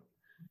about,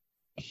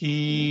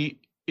 he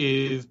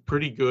is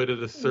pretty good at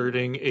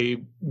asserting a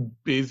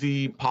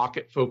busy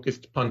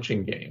pocket-focused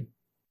punching game.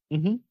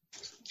 Mm-hmm.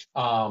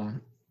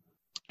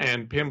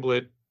 And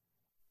Pimblett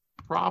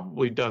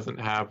probably doesn't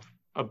have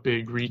a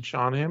big reach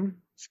on him.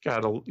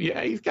 He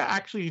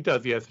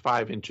has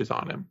 5 inches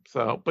on him.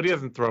 So, but he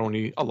doesn't throw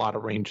a lot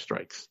of range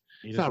strikes.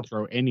 He doesn't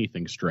throw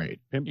anything straight.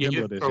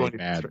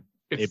 Pimblett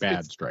is a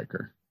bad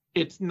striker.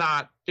 It's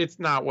not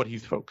what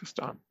he's focused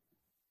on.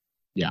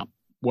 Yeah.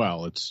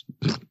 Well, it's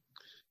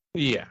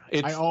yeah.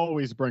 I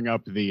always bring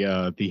up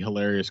the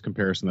hilarious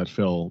comparison that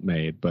Phil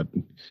made, but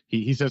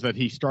he says that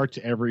he starts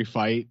every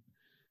fight.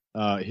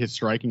 His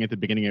striking at the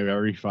beginning of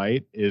every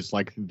fight is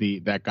like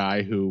that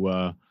guy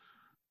who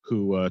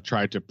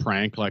tried to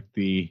prank like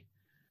the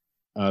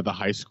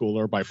high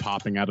schooler by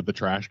popping out of the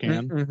trash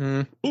can.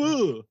 Mm-hmm.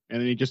 And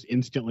then he just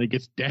instantly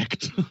gets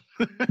decked.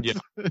 Yeah.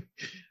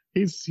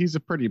 He's a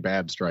pretty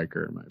bad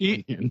striker in my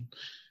opinion.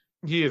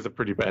 He is a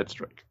pretty bad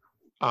striker.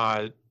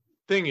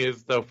 Thing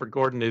is, though, for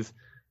Gordon is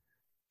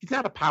he's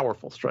not a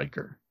powerful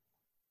striker.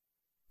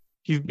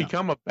 He's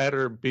become a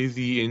better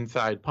busy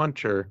inside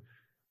puncher,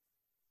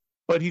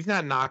 but he's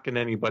not knocking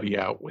anybody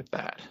out with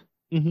that.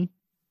 Mm-hmm.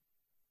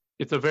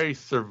 It's a very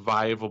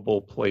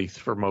survivable place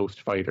for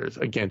most fighters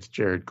against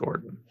Jared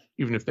Gordon,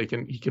 even if he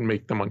can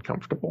make them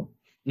uncomfortable.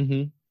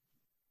 Mm-hmm.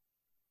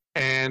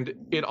 And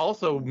it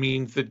also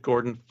means that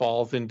Gordon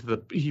falls into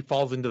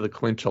the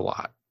clinch a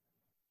lot.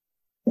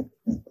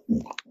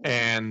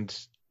 And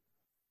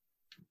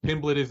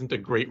Pimblett isn't a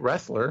great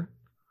wrestler,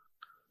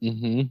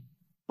 mm-hmm.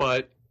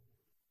 but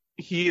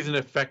he is an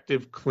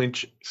effective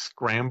clinch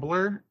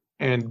scrambler,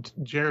 and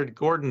Jared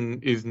Gordon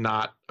is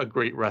not a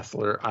great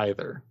wrestler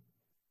either.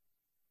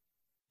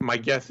 My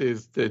guess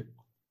is that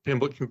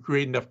Pimblett can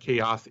create enough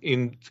chaos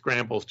in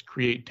scrambles to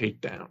create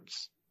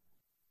takedowns.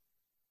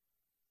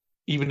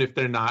 Even if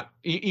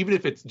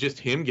it's just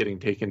him getting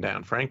taken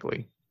down,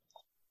 frankly.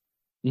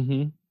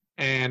 Mm-hmm.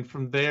 And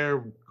from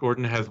there,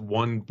 Gordon has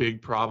one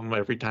big problem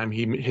every time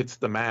he hits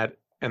the mat,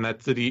 and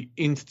that's that he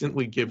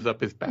instantly gives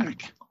up his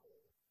back.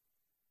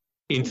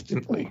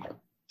 Instantly.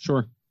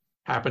 Sure.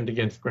 Happened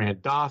against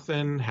Grant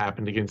Dawson,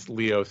 happened against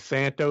Leo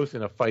Santos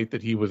in a fight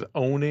that he was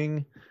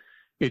owning.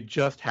 It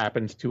just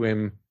happens to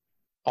him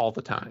all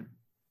the time.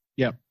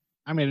 Yep.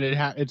 I mean,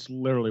 it's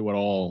literally what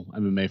all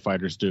MMA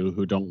fighters do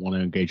who don't want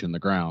to engage in the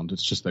ground.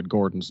 It's just that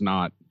Gordon's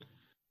not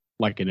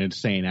like an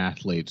insane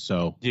athlete,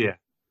 so yeah,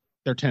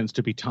 there tends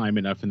to be time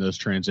enough in those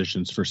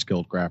transitions for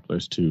skilled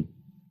grapplers to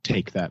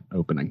take that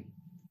opening.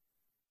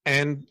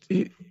 And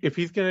if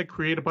he's going to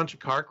create a bunch of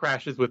car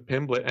crashes with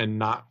Pimblett and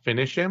not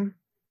finish him,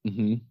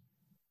 mm-hmm.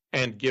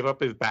 and give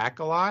up his back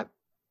a lot,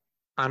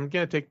 I'm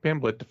going to take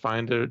Pimblett to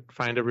find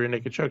a rear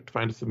naked choke, to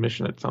find a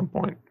submission at some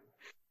point.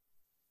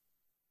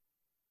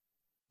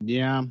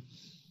 Yeah.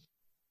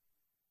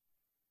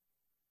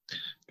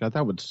 God,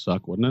 that would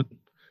suck, wouldn't it?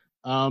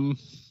 I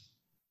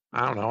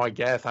don't know. I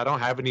guess I don't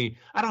have any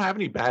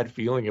bad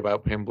feeling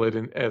about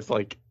Pimblett as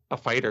like a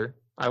fighter.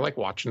 I like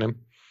watching him.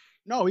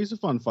 No, he's a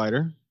fun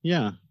fighter.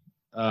 Yeah.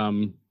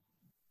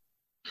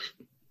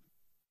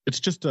 It's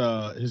just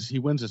he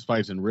wins his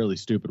fights in really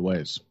stupid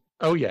ways.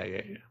 Oh yeah.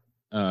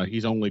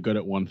 He's only good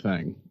at one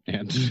thing,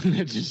 and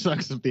it just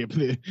sucks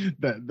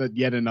that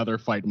yet another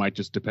fight might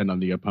just depend on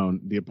the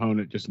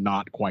opponent just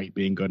not quite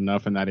being good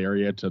enough in that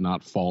area to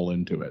not fall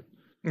into it.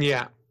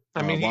 Yeah,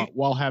 I mean,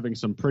 while having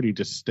some pretty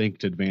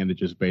distinct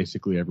advantages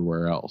basically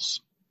everywhere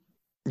else.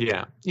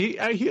 Yeah, he'll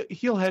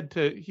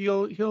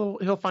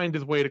find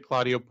his way to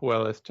Claudio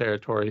Puelles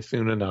territory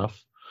soon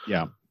enough.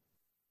 Yeah,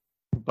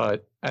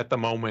 but at the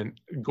moment,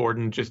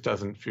 Gordon just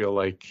doesn't feel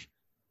like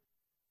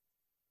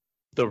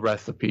the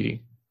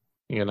recipe.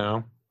 You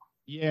know?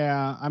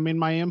 Yeah, I mean,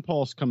 my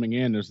impulse coming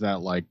in is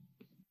that like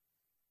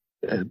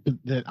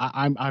that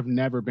I've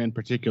never been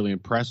particularly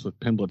impressed with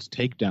Pimblett's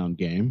takedown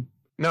game.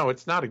 No,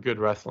 it's not a good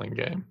wrestling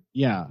game.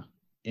 Yeah,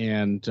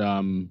 and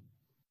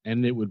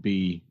it would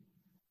be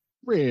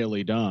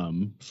really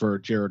dumb for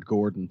Jared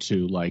Gordon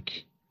to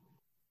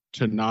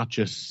not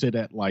just sit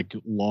at like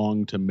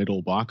long to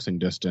middle boxing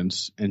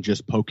distance and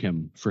just poke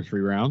him for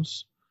 3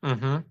 rounds.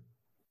 Mm-hmm.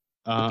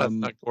 But that's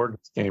not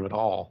Gordon's game at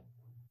all.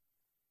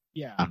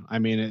 Yeah, I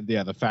mean,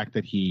 the fact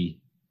that he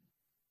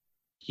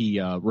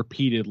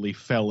repeatedly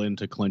fell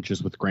into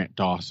clinches with Grant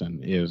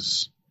Dawson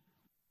is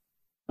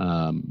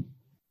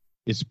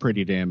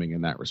pretty damning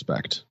in that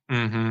respect.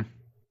 Mm-hmm.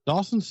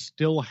 Dawson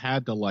still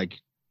had to like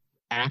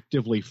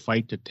actively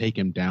fight to take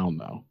him down,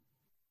 though.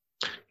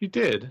 He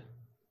did.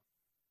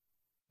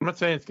 I'm not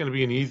saying it's going to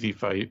be an easy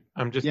fight.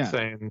 I'm just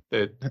saying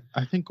that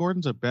I think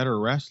Gordon's a better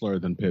wrestler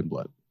than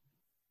Pimblett.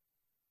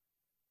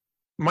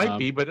 Might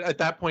be, but at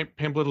that point,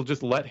 Pimblett will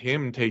just let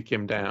him take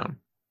him down.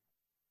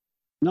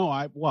 No,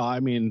 I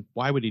mean,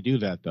 why would he do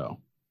that though?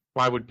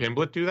 Why would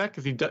Pimblett do that?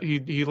 Because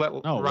he let.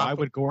 No, why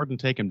would Gordon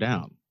take him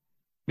down?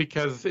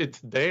 Because it's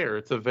there.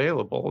 It's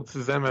available. This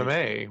is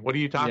MMA. What are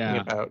you talking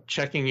about?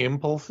 Checking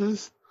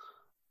impulses?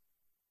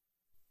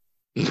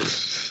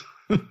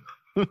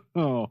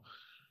 Oh,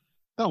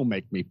 don't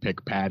make me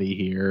pick Patty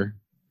here.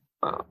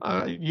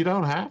 You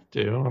don't have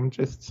to. I'm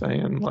just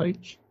saying,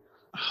 like...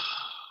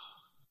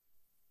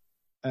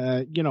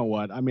 You know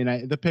what? I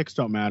mean, the picks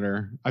don't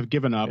matter. I've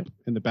given up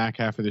in the back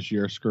half of this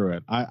year. Screw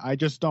it. I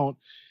just don't.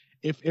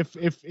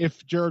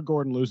 If Jared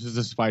Gordon loses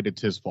this fight,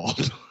 it's his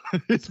fault.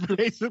 It's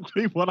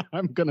basically what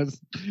I'm gonna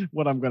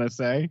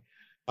say.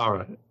 All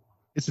right.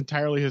 It's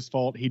entirely his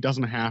fault. He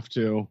doesn't have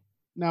to.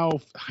 No,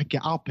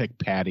 I'll pick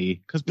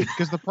Patty because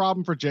the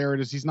problem for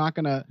Jared is he's not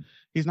gonna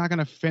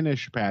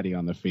finish Patty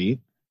on the feet.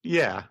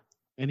 Yeah.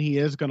 And he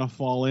is going to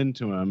fall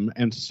into him,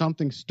 and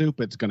something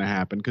stupid's going to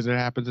happen because it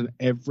happens in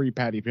every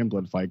Paddy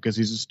Pimblett fight because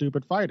he's a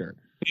stupid fighter.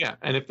 Yeah,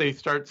 and if they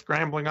start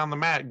scrambling on the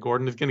mat,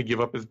 Gordon is going to give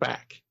up his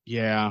back.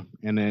 Yeah,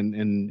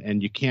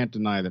 and you can't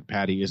deny that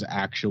Paddy is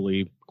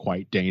actually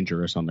quite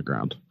dangerous on the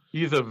ground.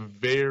 He's a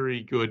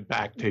very good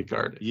back take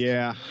artist.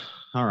 Yeah,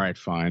 all right,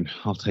 fine.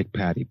 I'll take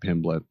Paddy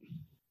Pimblett.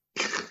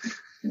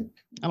 I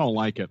don't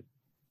like it.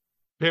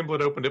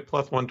 Pimblett opened at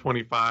plus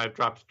 125,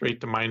 dropped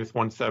straight to minus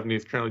 170.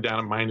 Is currently down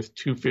at minus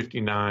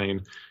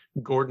 259.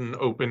 Gordon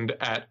opened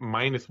at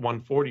minus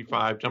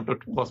 145, jumped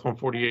up to plus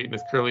 148, and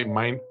is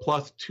currently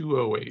plus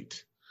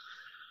 208.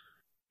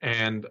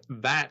 And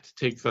that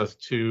takes us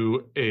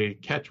to a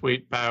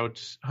catchweight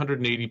bout,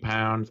 180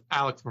 pounds,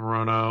 Alex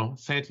Morono,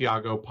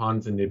 Santiago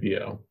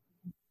Ponzinibbio.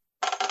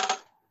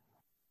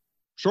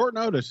 Short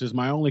notice is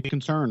my only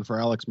concern for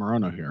Alex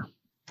Morono here.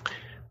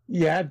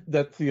 Yeah,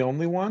 that's the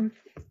only one.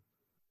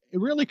 It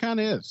really kind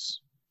of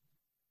is.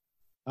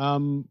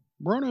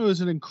 Morono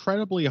is an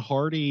incredibly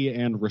hardy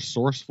and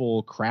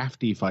resourceful,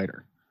 crafty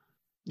fighter.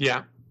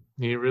 Yeah,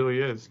 he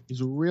really is.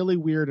 He's really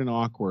weird and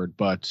awkward,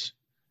 but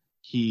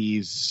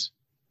he's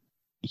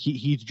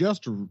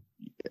just,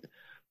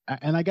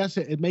 and I guess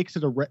it makes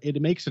it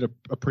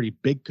a pretty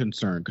big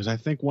concern because I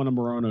think one of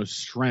Morono's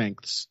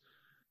strengths,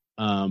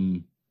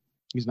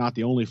 he's not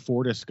the only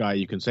Fortis guy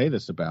you can say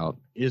this about,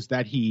 is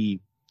that he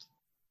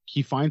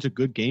finds a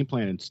good game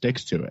plan and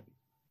sticks to it.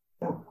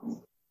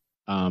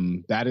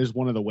 That is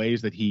one of the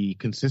ways that he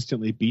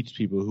consistently beats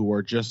people who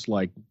are just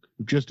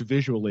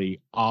visually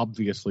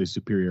obviously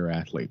superior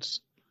athletes.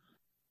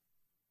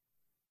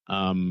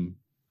 He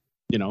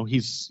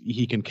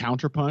can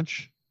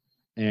counterpunch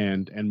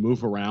and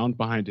move around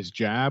behind his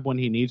jab when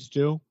he needs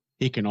to.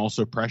 He can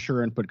also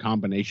pressure and put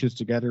combinations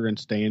together and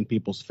stay in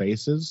people's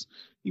faces.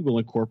 He will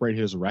incorporate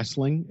his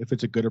wrestling if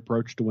it's a good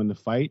approach to win the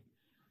fight.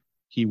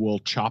 He will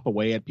chop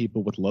away at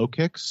people with low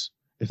kicks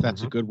if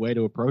that's a good way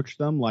to approach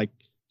them. Like,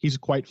 he's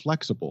quite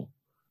flexible.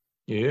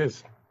 He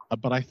is.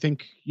 But I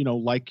think,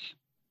 like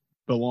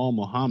Bilal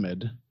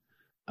Muhammad,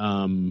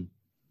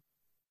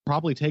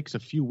 probably takes a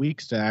few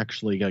weeks to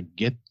actually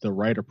get the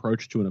right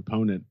approach to an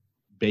opponent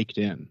baked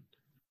in.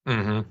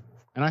 Mm-hmm.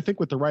 And I think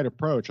with the right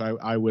approach,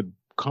 I would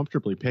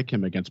comfortably pick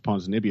him against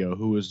Ponzinibbio,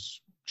 who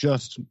is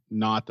just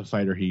not the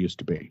fighter he used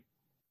to be.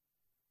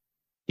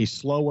 He's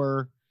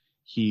slower.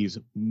 He's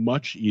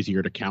much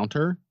easier to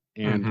counter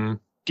and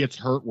gets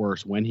hurt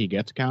worse when he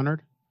gets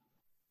countered.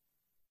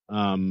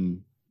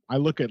 I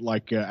look at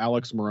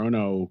Alex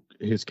Morono,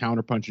 his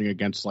counterpunching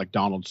against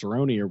Donald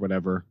Cerrone or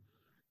whatever,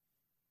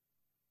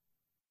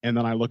 and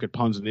then I look at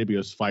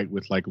Ponzinibbio's fight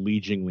with Li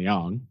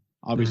Jingliang.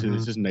 Obviously,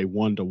 this isn't a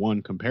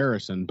one-to-one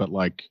comparison, but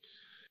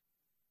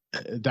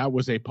that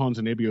was a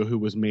Ponzinibbio who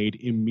was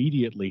made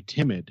immediately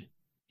timid.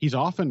 He's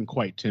often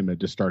quite timid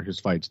to start his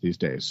fights these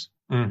days.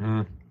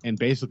 Mm-hmm. And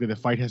basically the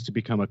fight has to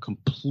become a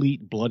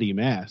complete bloody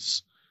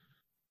mess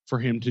for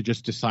him to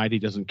just decide he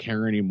doesn't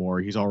care anymore.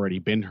 He's already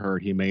been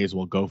hurt. He may as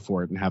well go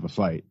for it and have a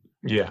fight.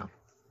 Yeah.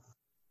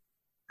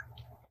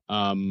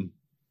 But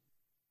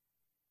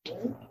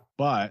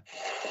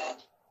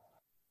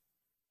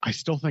I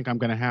still think I'm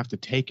going to have to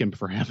take him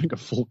for having a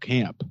full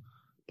camp.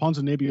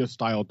 Ponzinibbio's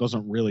style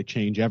doesn't really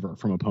change ever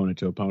from opponent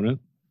to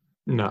opponent.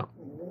 No.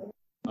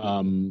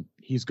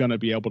 He's going to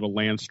be able to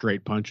land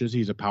straight punches.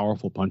 He's a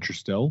powerful puncher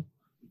still.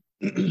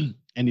 And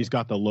he's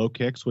got the low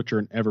kicks, which are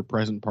an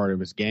ever-present part of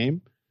his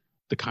game.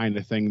 The kind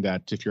of thing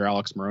that if you're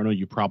Alex Morono,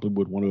 you probably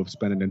would want to have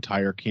spent an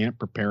entire camp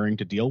preparing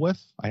to deal with.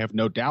 I have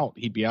no doubt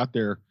he'd be out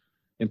there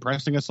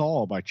impressing us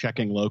all by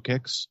checking low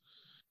kicks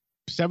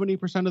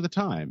 70% of the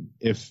time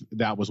if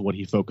that was what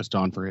he focused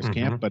on for his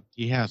camp, but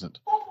he hasn't.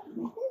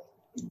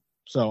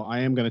 So I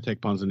am going to take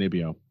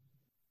Ponzinibbio.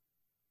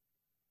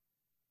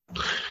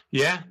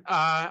 Yeah,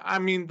 I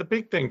mean, the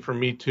big thing for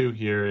me, too,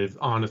 here is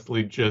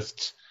honestly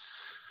just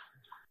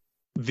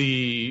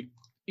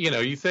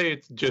you say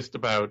it's just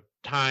about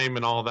time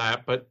and all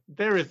that, but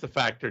there is the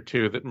factor,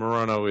 too, that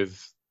Morono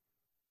is,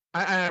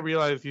 I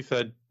realize you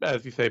said,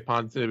 as you say,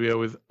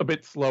 Ponzinibbio is a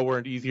bit slower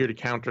and easier to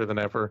counter than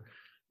ever.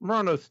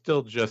 Morono's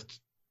still just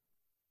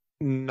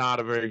not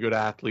a very good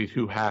athlete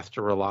who has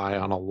to rely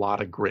on a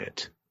lot of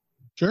grit.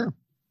 Sure.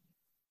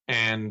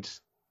 And,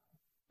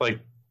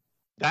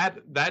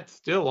 that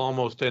still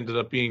almost ended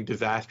up being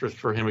disastrous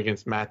for him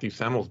against Matthew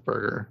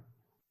Semmelsberger,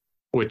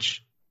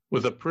 which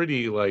was a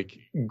pretty like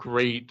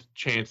great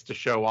chance to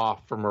show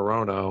off for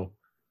Morono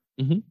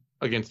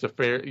against a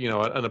fair,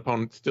 an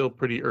opponent still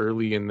pretty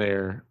early in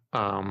their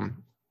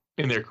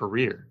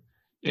career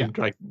in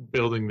like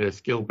building their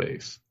skill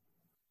base.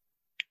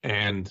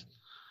 And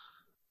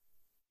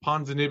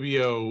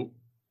Ponzinibbio,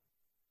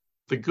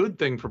 the good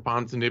thing for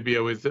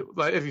Ponzinibbio is that,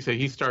 as you say,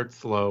 he starts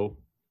slow.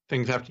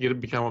 Things have to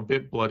become a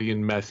bit bloody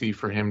and messy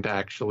for him to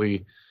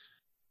actually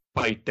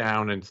bite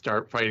down and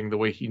start fighting the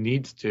way he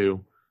needs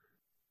to.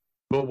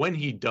 But when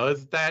he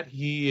does that,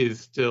 he is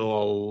still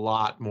a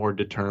lot more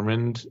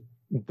determined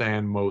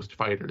than most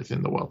fighters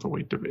in the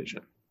welterweight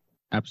division.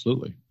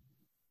 Absolutely.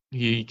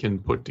 He can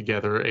put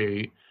together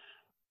a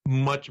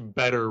much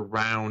better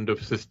round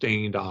of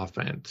sustained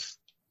offense.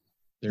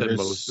 There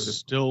is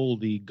still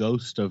the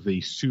ghost of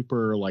the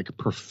super, like,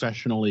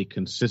 professionally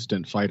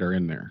consistent fighter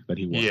in there that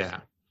he was.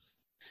 Yeah.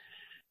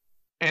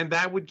 And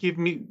that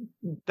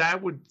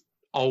would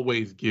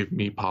always give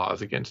me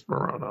pause against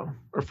Morono,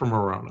 or for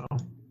Morono.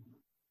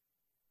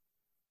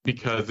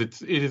 Because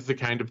it is the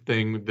kind of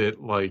thing that,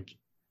 like,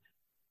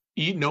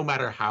 no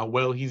matter how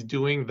well he's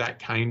doing, that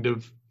kind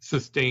of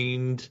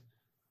sustained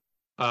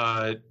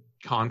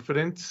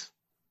confidence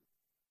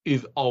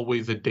is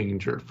always a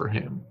danger for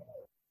him.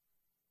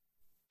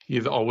 He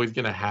is always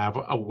going to have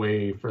a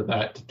way for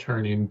that to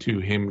turn into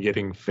him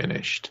getting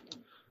finished.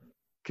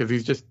 Because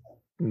he's just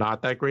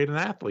not that great an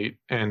athlete.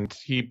 And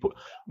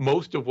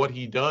most of what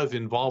he does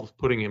involves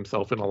putting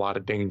himself in a lot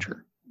of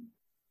danger.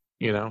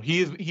 He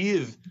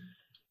is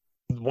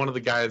one of the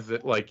guys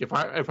that, like, if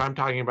I'm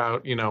talking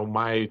about,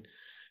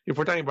 if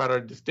we're talking about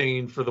our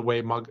disdain for the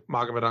way Magomed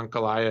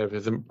Ankalaev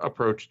has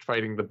approached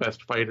fighting the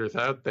best fighters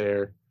out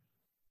there,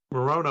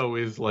 Morono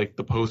is like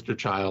the poster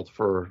child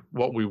for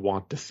what we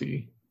want to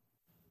see.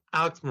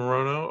 Alex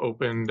Morono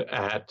opened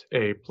at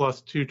a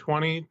plus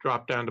 220,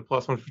 dropped down to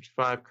plus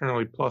 155,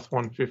 currently plus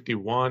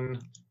 151.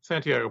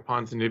 Santiago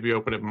Ponzinibbio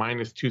opened at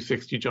minus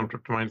 260, jumped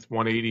up to minus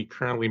 180,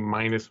 currently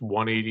minus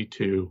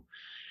 182.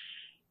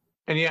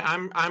 And yeah,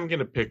 I'm going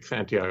to pick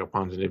Santiago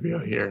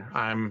Ponzinibbio here.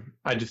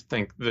 I just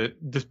think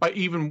that despite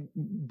even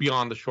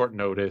beyond the short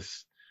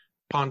notice,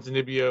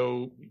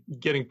 Ponzinibbio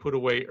getting put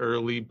away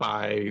early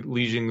by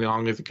Li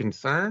Jingliang is a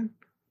concern.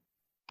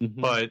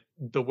 Mm-hmm. But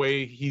the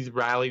way he's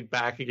rallied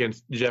back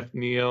against Jeff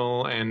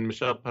Neal and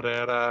Michel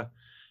Pereira,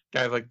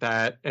 guys like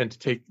that, and to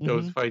take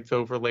those fights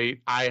over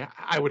late, I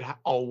would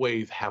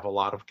always have a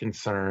lot of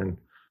concern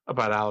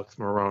about Alex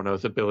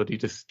Morono's ability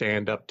to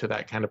stand up to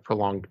that kind of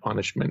prolonged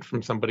punishment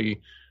from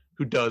somebody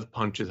who does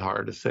punch as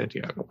hard as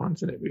Santiago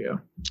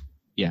Ponzinibbio.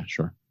 Yeah,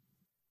 sure.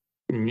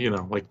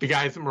 Like the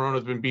guys that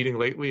Morono's been beating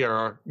lately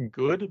are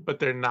good, but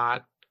they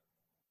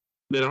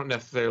don't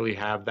necessarily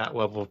have that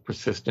level of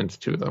persistence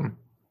to them.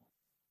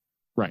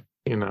 Right.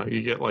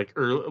 You get like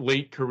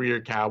late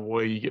career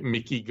Cowboy, you get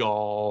Mickey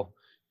Gall,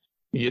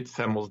 you get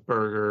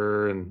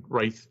Semmelsberger and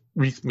Reese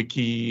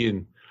McKee,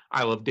 and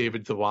I love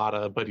David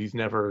Zawada, but he's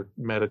never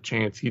met a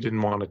chance he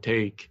didn't want to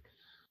take.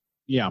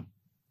 Yeah.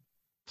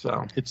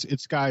 So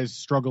it's guys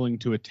struggling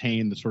to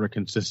attain the sort of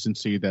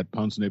consistency that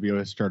Ponzinibbio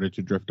has started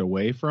to drift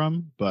away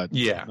from, but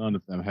none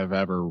of them have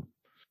ever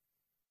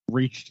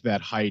reached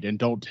that height and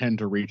don't tend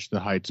to reach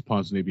the heights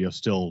Ponzinibbio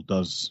still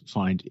does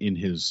find in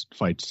his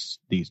fights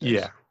these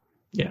days.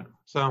 Yeah.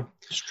 So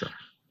it's true.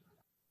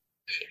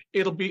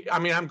 It'll be. I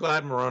mean, I'm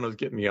glad Morono's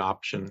getting the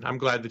option. I'm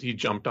glad that he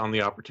jumped on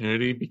the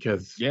opportunity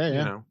because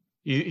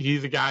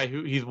he's a guy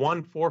he's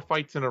won 4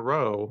 fights in a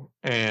row,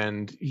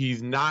 and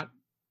he's not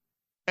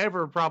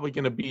ever probably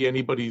going to be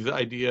anybody's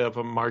idea of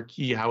a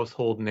marquee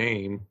household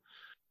name.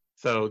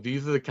 So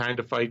these are the kind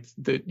of fights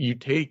that you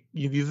take.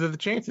 These are the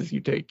chances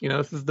you take.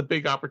 This is the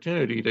big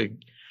opportunity to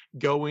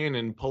go in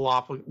and pull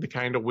off the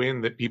kind of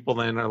win that people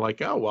then are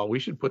like, oh, well, we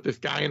should put this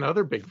guy in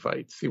other big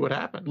fights, see what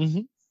happens.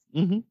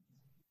 All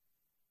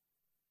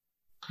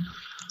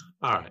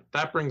right.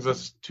 That brings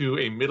us to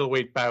a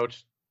middleweight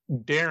bout.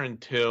 Darren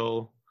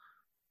Till,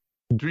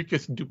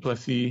 Dricus du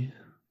Plessis.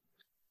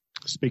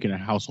 Speaking of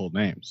household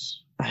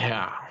names.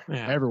 Yeah.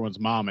 Everyone's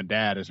mom and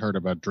dad has heard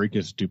about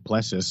Dricus du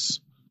Plessis.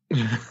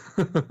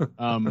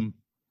 I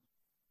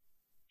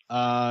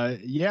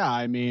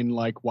mean,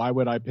 like, why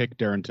would I pick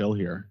Darren Till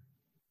here?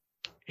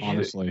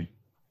 Honestly.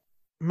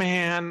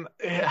 Man,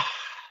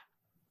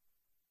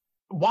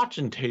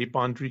 watching tape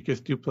on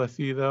Dricus du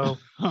Plessis, though,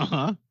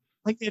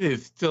 like, it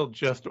is still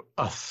just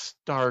a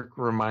stark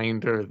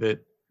reminder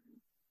that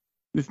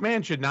this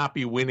man should not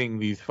be winning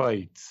these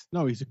fights.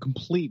 No, he's a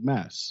complete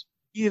mess.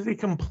 He is a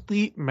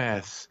complete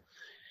mess.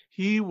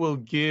 He will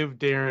give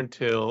Darren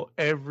Till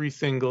every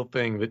single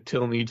thing that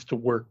Till needs to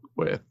work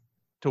with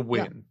to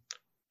win. Yeah.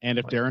 And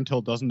if Darren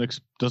Till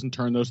doesn't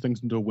turn those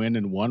things into a win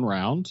in one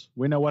round,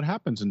 we know what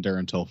happens in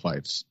Darren Till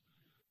fights.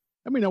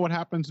 And we know what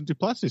happens in du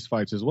Plessis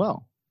fights as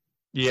well.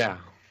 Yeah.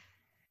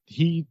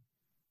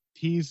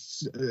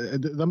 He's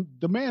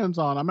the man's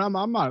on. I'm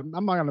not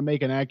going to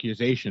make an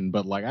accusation,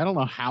 but like, I don't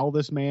know how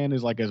this man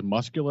is like as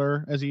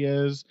muscular as he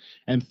is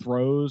and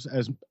throws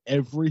as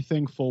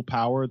everything full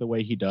power the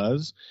way he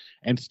does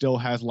and still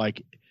has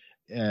like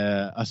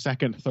a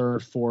second,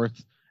 third,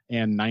 fourth,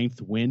 and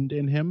ninth wind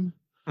in him,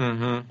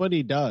 but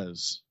he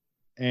does.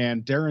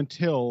 And Darren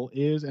Till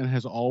is and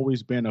has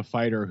always been a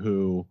fighter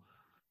who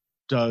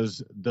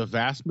does the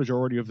vast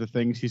majority of the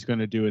things he's going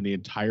to do in the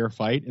entire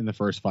fight in the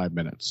first 5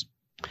 minutes.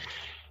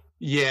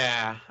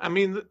 Yeah, I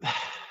mean,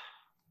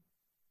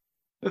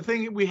 the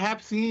thing we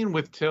have seen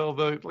with Till,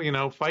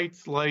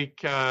 fights like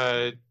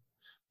Bojan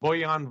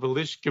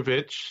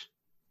Velishkovich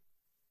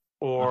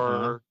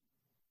or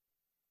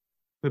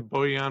the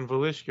Bojan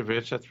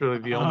Velishkovich, that's really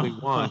the only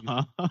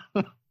one,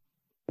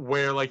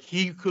 where like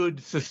he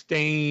could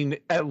sustain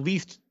at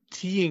least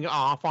teeing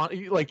off on,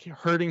 like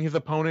hurting his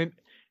opponent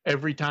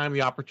every time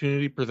the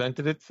opportunity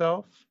presented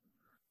itself,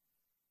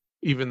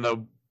 even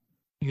though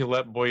he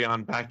let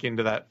Bojan back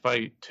into that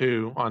fight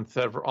too on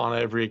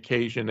every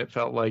occasion. It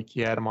felt like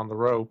he had him on the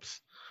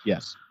ropes.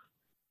 Yes.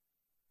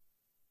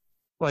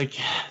 Like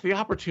the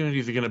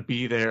opportunities are going to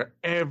be there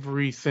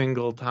every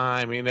single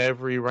time in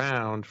every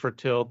round for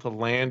Till to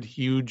land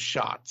huge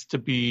shots, to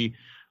be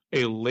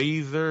a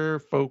laser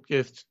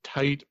focused,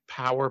 tight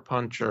power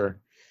puncher.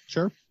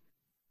 Sure.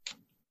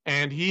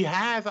 And he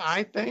has,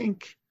 I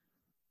think,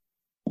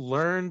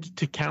 learned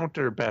to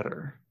counter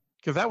better,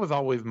 because that was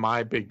always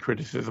my big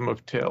criticism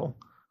of Till,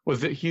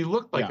 was that he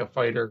looked like a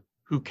fighter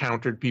who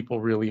countered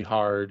people really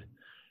hard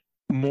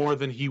more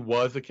than he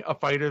was a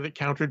fighter that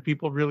countered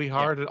people really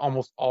hard. It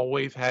almost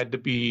always had to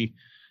be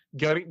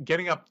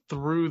getting up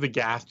through the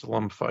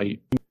Gastelum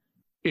fight.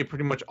 It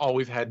pretty much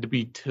always had to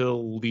be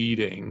Till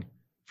leading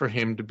for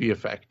him to be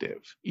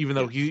effective, even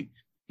though he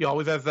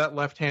always has that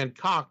left hand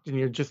cocked, and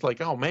you're just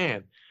like, oh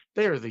man,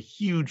 there's a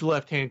huge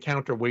left hand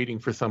counter waiting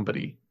for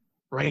somebody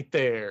right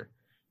there.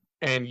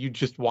 And you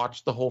just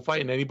watch the whole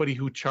fight, and anybody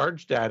who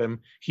charged at him,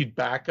 he'd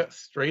back up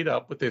straight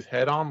up with his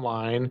head on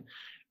line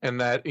and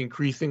that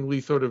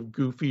increasingly sort of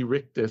goofy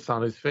rictus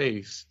on his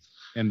face.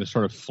 And the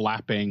sort of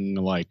flapping,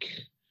 like,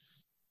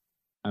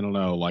 I don't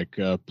know, like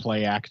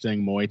play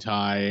acting Muay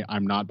Thai,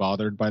 I'm not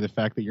bothered by the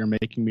fact that you're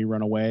making me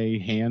run away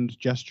hand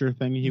gesture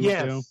thing he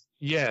would do.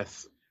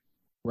 Yes.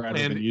 Rather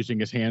than using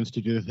his hands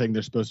to do the thing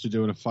they're supposed to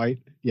do in a fight.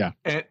 Yeah.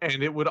 And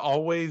it would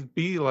always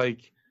be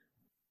like,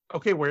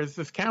 okay, where's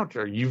this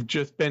counter? You've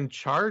just been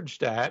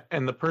charged at,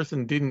 and the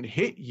person didn't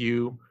hit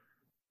you.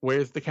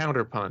 Where's the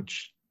counter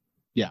punch?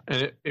 Yeah.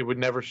 And it would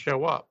never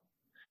show up.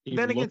 He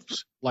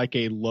looked like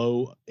he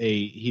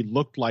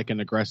looked like an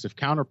aggressive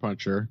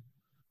counterpuncher,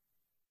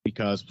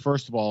 because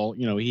first of all,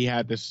 he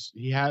had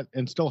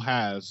and still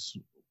has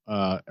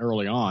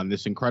early on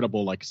this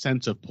incredible like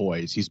sense of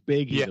poise. He's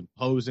big, he's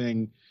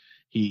imposing.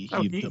 He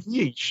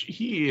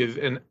is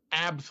an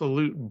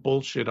absolute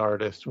bullshit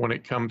artist when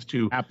it comes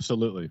to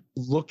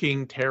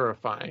looking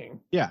terrifying.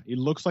 Yeah, he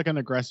looks like an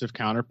aggressive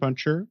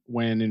counterpuncher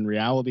when in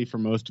reality for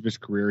most of his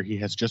career he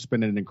has just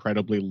been an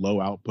incredibly low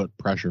output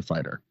pressure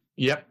fighter.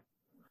 Yep.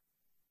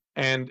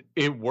 And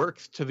it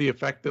works to the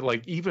effect that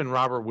like even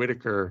Robert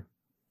Whittaker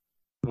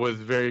was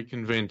very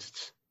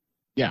convinced.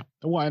 Yeah.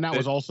 Well, and that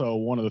was also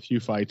one of the few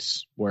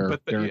fights where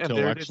Darren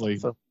Till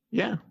actually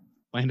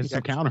landed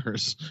some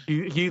counters.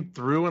 He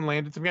threw and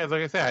landed some guys.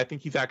 Like I said, I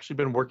think he's actually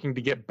been working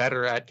to get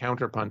better at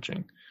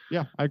counterpunching.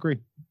 Yeah, I agree.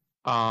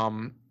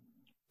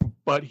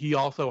 But he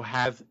also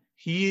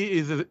he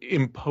is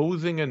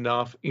imposing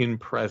enough in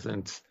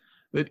presence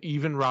that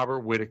even Robert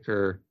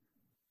Whittaker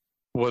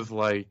was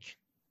like,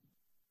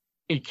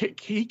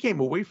 he came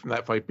away from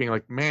that fight being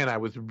like, man, I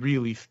was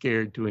really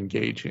scared to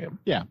engage him.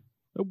 Yeah.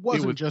 It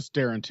wasn't just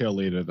Darren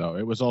Till either, though.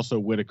 It was also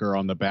Whittaker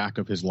on the back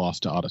of his loss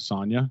to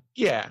Adesanya.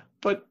 Yeah,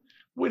 but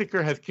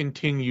Whittaker has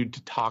continued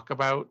to talk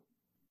about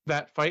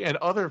that fight, and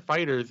other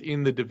fighters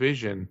in the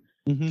division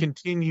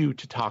continue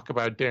to talk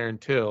about Darren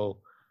Till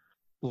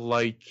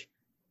like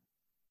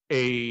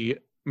a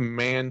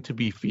man to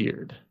be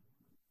feared.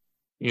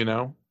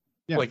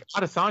 Like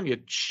Adesanya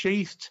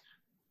chased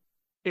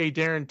a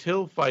Darren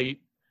Till fight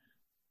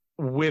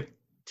with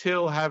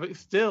Till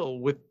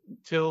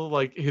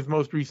like his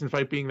most recent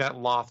fight being that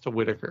loss to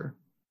Whittaker.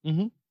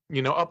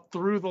 Up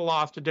through the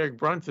loss to Derek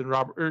Brunson,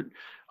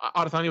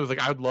 Adesanya was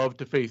like, I would love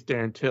to face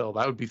Darren Till.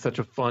 That would be such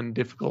a fun,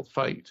 difficult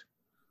fight.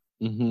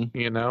 He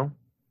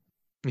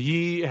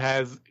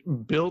has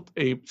built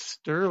a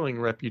sterling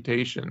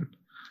reputation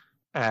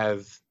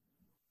as,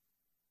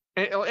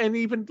 and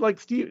even like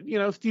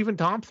Stephen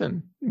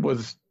Thompson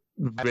was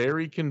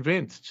very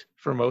convinced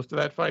for most of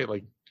that fight.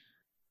 Like,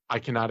 I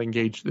cannot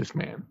engage this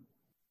man.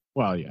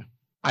 Well, yeah.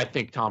 I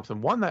think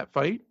Thompson won that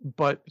fight,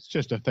 but it's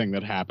just a thing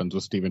that happens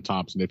with Stephen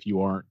Thompson if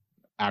you aren't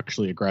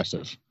actually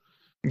aggressive.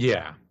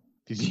 Yeah.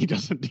 He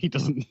doesn't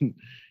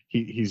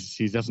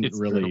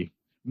really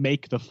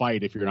make the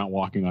fight if you're not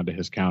walking onto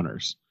his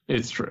counters.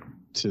 It's true.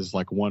 It's his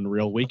like one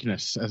real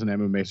weakness as an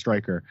MMA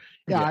striker.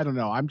 Yeah, I don't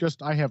know.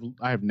 I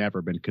have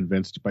never been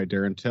convinced by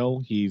Darren Till.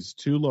 He's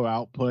too low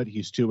output.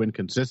 He's too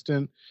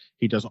inconsistent.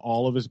 He does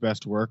all of his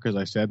best work, as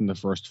I said, in the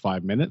first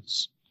 5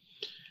 minutes.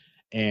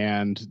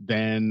 And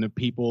then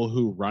people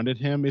who run at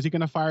him, is he going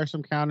to fire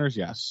some counters?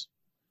 Yes.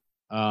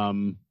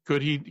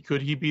 Could he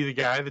be the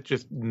guy that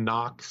just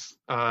knocks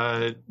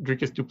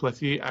Dricus du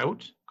Plessis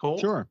out cold?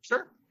 Sure.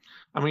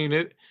 I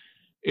mean,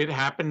 it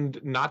happened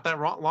not that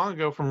long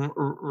ago from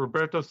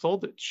Roberto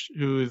Soldic,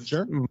 who is,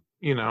 Sure.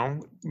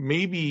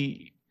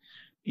 maybe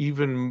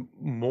even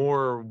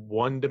more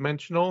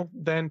one-dimensional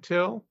than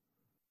Till.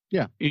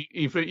 Yeah.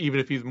 Even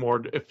if he's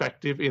more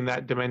effective in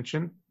that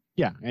dimension.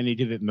 Yeah, and he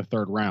did it in the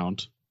third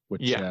round,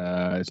 which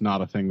is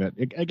not a thing that,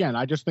 again,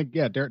 I just think,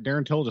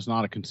 Darren Till is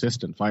not a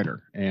consistent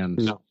fighter. And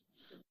no.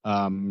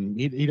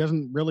 He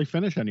doesn't really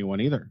finish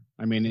anyone either.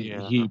 I mean,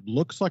 he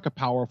looks like a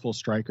powerful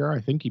striker.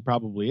 I think he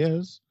probably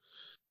is.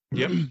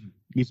 Yep.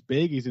 He's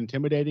big. He's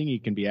intimidating. He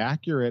can be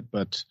accurate,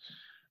 but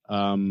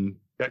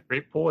got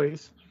great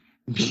poise.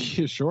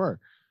 Sure.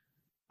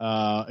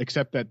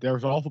 Except that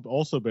there's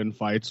also been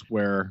fights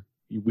where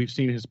we've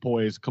seen his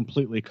poise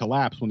completely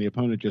collapse when the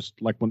opponent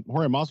just, like when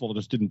Jorge Masvidal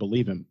just didn't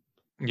believe him.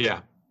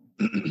 Yeah.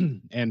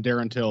 And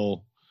Darren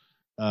Till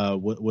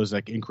was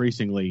like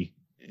increasingly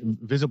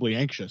visibly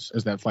anxious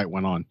as that fight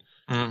went on.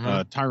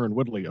 Mm-hmm. Tyron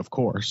Woodley, of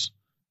course,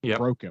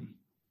 broke him.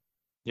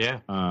 Yeah.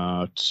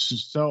 I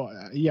just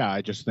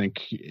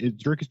think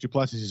Dricus du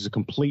Plessis is a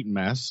complete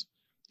mess.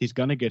 He's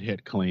going to get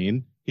hit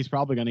clean. He's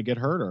probably going to get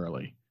hurt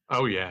early.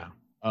 Oh yeah.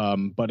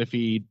 But if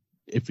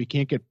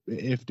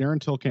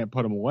Darren Till can't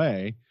put him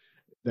away,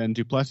 then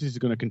du Plessis is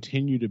going to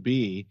continue to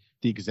be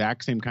the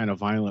exact same kind of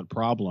violent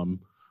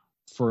problem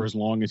for as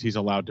long as he's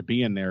allowed to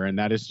be in there, and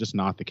that is just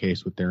not the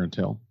case with Darren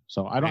Till.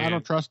 So I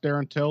don't trust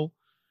Darren Till.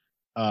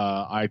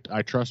 I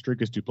trust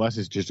Dricus du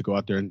Plessis just to go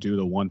out there and do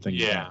the one thing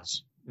he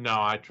does.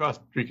 No, I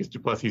trust Dricus du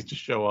Plessis to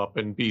show up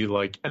and be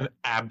like an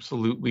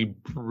absolutely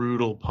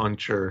brutal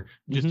puncher,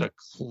 just a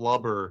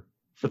clubber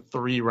for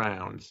 3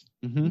 rounds,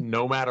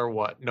 no matter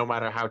what, no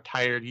matter how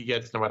tired he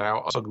gets, no matter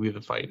how ugly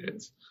the fight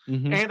is.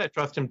 And I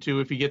trust him to,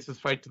 if he gets his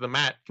fight to the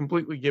mat,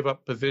 completely give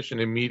up position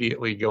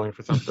immediately, going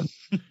for something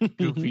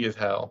goofy as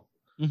hell.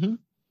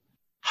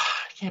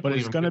 But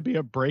it's going to be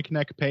a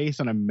breakneck pace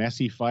and a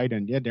messy fight,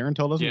 and Darren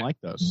Till doesn't like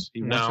those.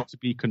 He wants it to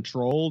be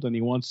controlled, and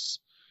he wants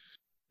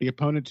the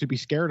opponent to be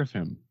scared of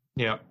him.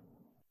 Yeah.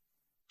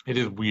 It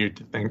is weird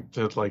to think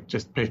to like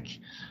just pick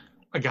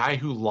a guy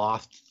who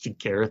lost to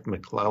Gareth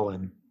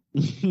McClellan.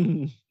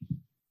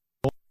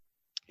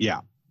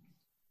 Yeah,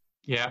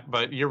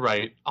 but you're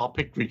right. I'll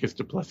pick Dricus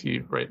du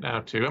Plessis right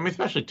now too. I mean,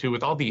 especially too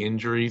with all the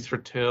injuries for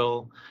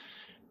Till,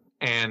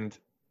 and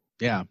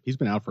he's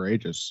been out for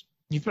ages.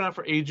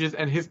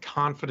 And his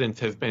confidence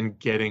has been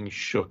getting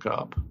shook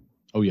up.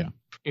 Oh yeah,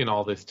 in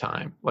all this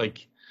time,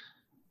 like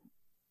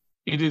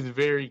it is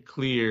very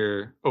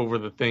clear over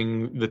the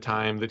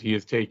time that he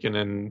has taken,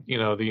 and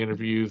the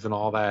interviews and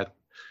all that,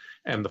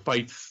 and the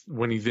fights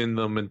when he's in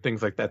them and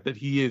things like that, that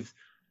he is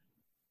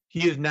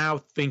now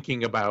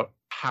thinking about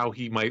how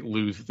he might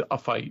lose a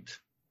fight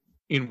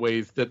in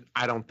ways that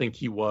I don't think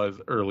he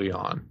was early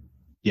on.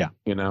 Yeah.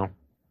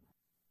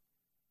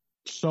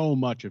 So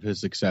much of his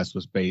success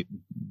was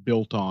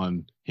built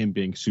on him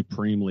being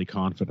supremely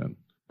confident.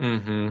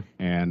 Mm-hmm.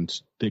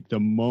 And the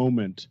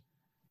moment,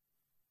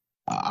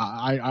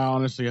 I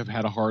honestly have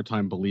had a hard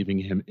time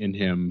believing in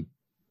him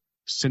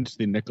since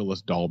the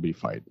Nicholas Dalby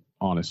fight,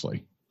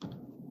 honestly.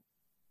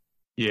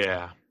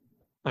 Yeah.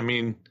 I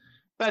mean,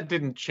 that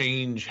didn't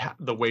change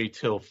the way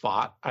Till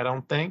fought, I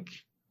don't think.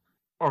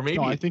 Or maybe...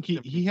 No, I think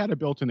he had a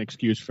built-in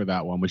excuse for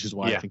that one, which is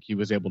why I think he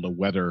was able to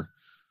weather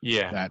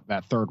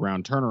that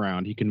third-round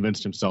turnaround. He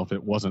convinced himself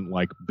it wasn't,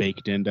 like,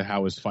 baked into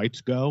how his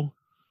fights go.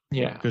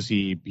 Yeah. Because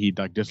he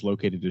like,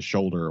 dislocated his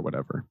shoulder or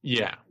whatever.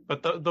 Yeah,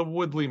 but the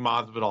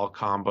Woodley-Masvidal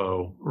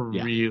combo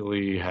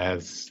really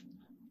has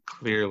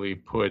clearly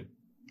put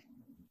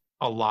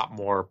a lot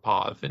more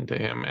pause into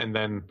him. And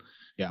then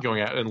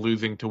going out and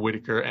losing to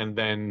Whitaker and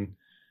then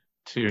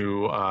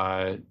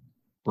to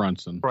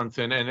Brunson,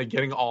 and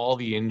getting all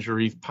the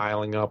injuries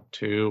piling up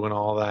too and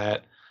all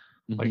that.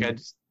 Mm-hmm. Like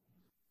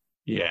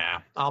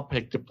I'll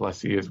pick du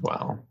Plessis as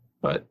well.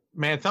 But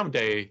man,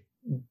 someday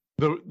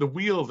the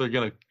wheels are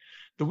gonna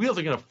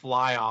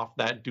fly off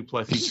that du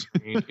Plessis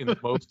screen in the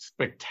most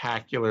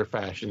spectacular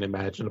fashion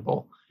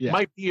imaginable.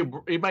 Yeah.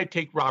 It might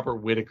take Robert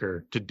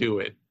Whitaker to do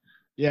it.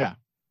 Yeah.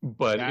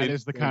 But that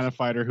is the kind of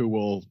fighter who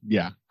will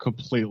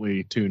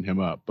completely tune him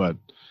up. But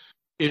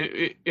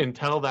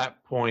until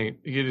that point,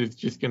 it is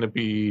just going to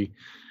be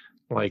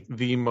like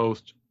the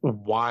most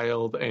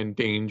wild and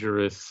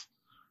dangerous.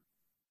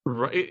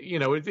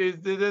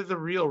 It is a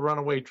real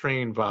runaway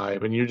train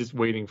vibe, and you're just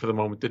waiting for the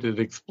moment that it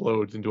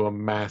explodes into a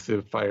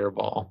massive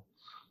fireball.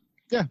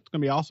 Yeah, it's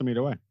going to be awesome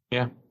either way.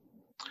 Yeah.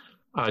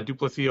 Du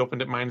Plessis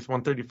opened at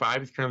 -135.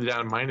 He's currently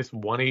down at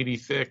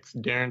 -186.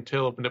 Darren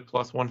Till opened at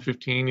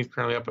 +115. He's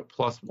currently up at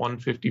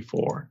 +154.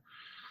 All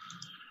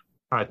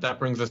right, that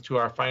brings us to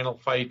our final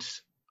fight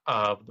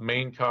of the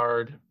main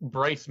card.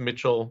 Bryce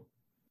Mitchell,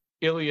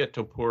 Ilia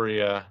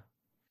Topuria.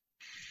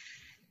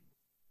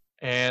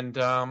 And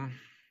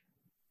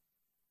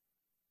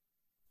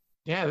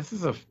this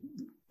is a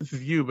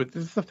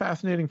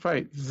fascinating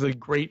fight. This is a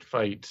great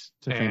fight.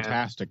 It's a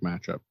fantastic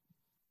matchup.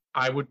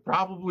 I would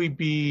probably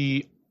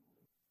be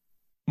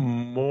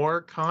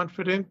more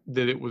confident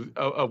that it was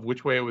of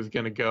which way it was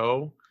going to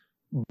go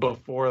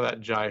before that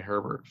Jai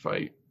Herbert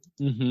fight.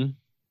 Mm-hmm.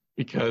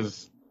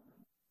 Because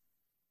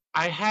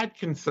I had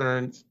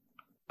concerns.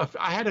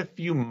 I had a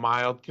few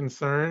mild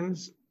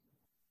concerns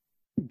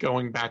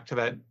going back to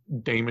that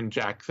Damon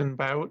Jackson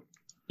bout.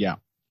 Yeah.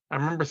 I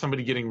remember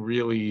somebody getting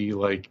really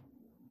like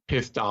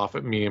pissed off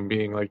at me and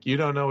being like, you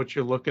don't know what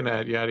you're looking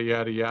at, yada,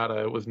 yada,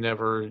 yada. It was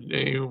never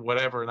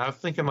whatever. And I was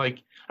thinking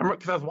like,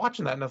 because I was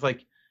watching that and I was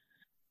like,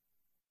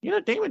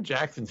 Damon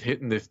Jackson's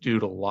hitting this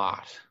dude a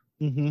lot.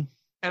 Mm-hmm.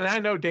 And I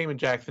know Damon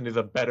Jackson is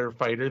a better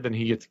fighter than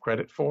he gets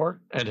credit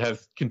for and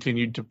has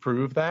continued to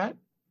prove that.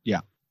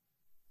 Yeah.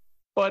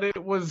 But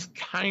it was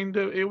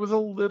a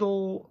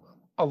little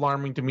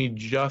alarming to me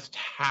just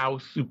how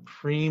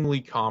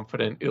supremely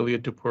confident Ilia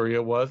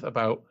Topuria was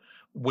about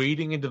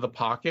wading into the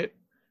pocket,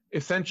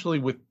 essentially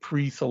with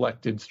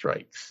pre-selected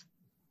strikes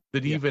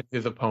that even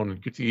his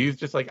opponent could see. He's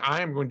just like,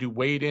 I am going to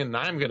wade in and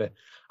I'm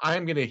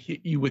going to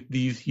hit you with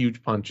these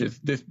huge punches,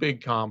 this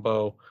big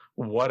combo,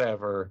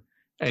 whatever,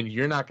 and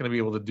you're not going to be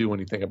able to do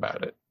anything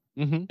about it.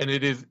 Mm-hmm. And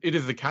it is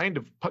the kind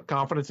of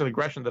confidence and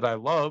aggression that I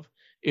love.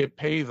 It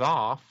pays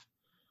off,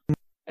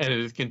 and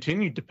it has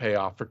continued to pay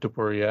off for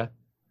Topuria.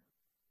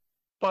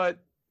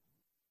 But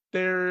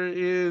there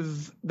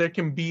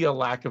can be a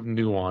lack of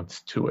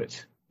nuance to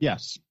it.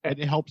 Yes, and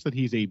it helps that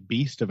he's a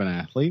beast of an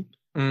athlete,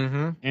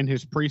 and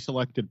his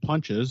pre-selected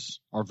punches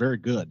are very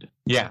good.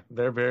 Yeah,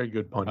 they're very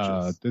good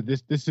punches.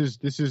 This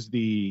is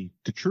the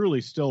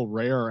truly still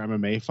rare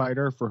MMA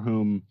fighter for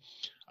whom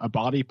a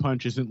body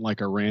punch isn't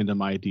like a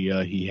random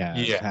idea he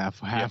has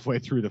halfway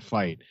through the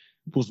fight.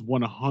 It was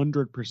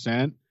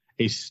 100%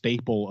 a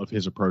staple of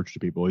his approach to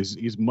people.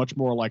 He's much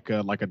more like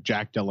a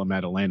Jack Della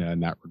Maddalena in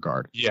that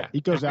regard. Yeah,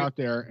 he goes out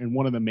there and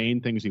one of the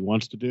main things he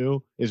wants to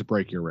do is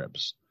break your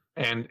ribs.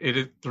 And it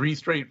is 3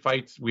 straight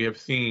fights we have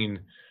seen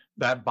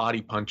that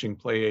body punching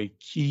play a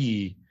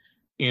key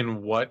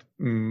in what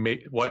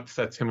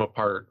sets him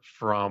apart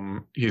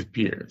from his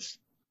peers.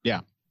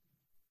 Yeah.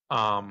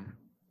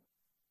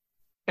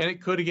 And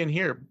it could again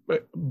here,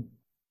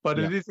 but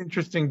it is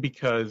interesting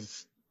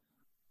because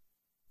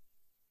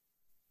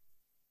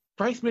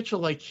Bryce Mitchell,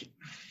 like,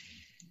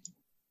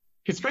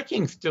 his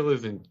striking still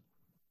isn't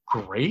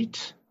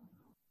great,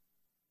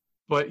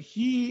 but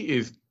he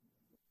is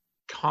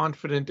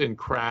confident and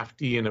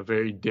crafty in a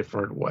very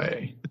different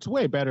way. It's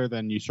way better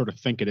than you sort of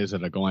think it is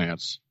at a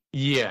glance.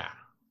 Yeah.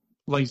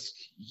 Like,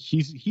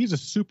 he's a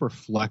super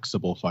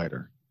flexible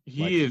fighter.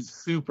 He is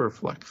super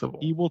flexible.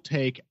 He will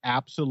take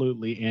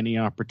absolutely any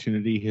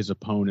opportunity his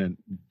opponent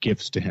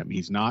gives to him.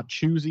 He's not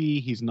choosy.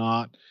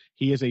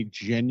 He is a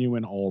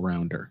genuine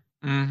all-rounder.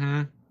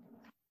 Mm-hmm.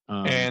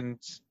 And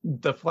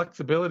the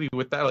flexibility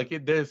with that,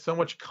 like, there's so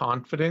much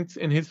confidence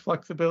in his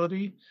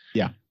flexibility.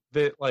 Yeah.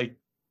 That, like,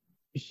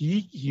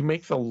 he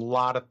makes a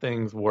lot of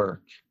things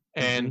work.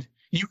 And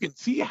you can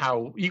see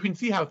how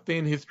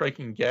thin his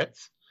striking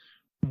gets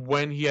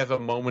when he has a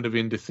moment of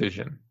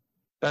indecision.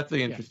 That's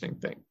the interesting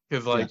thing.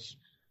 Because, like,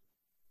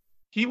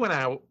 he went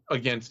out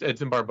against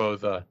Edson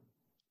Barboza,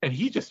 and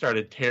he just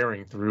started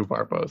tearing through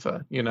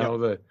Barboza.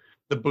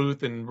 The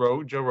booth and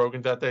Joe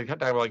Rogan's out there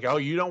talking like, oh,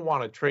 you don't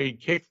want to trade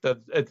kicks to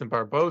Edson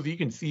Barboza. You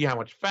can see how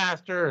much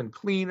faster and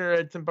cleaner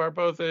Edson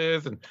Barboza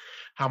is and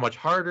how much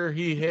harder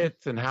he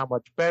hits and how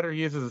much better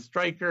he is as a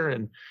striker.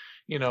 And,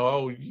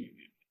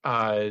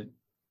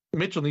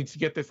 Mitchell needs to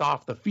get this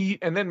off the feet.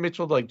 And then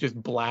Mitchell, like, just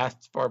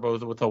blasts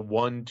Barboza with a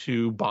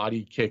 1-2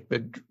 body kick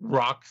that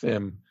rocks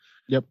him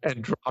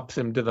and drops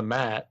him to the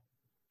mat.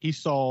 He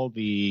saw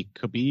the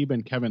Khabib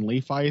and Kevin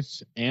Lee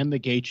fights and the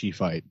Gaethje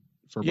fight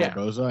for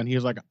Barboza, and he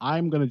was like,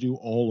 I'm going to do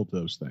all of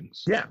those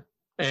things. Yeah,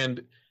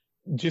 and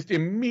just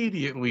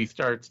immediately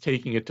starts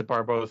taking it to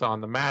Barboza on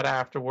the mat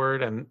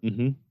afterward, and,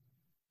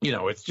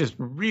 it's just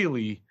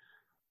really,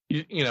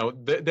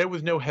 there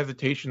was no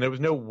hesitation. There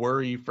was no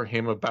worry for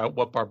him about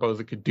what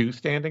Barboza could do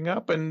standing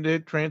up, and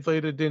it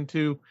translated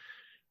into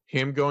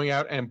him going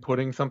out and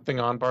putting something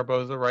on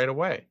Barboza right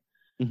away.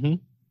 Mm-hmm.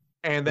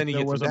 And then he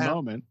gets him down. There was a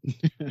moment.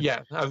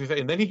 Yeah, I was going to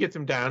say, and then he gets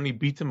him down, he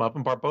beats him up,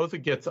 and Barboza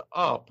gets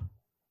up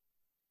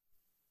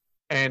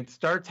and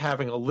starts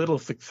having a little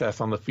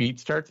success on the feet,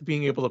 starts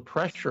being able to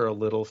pressure a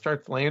little,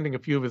 starts landing a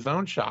few of his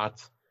own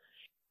shots.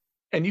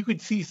 And you could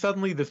see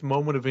suddenly this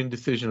moment of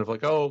indecision of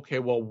like, oh, okay,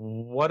 well,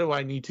 what do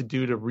I need to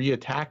do to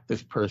reattack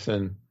this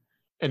person?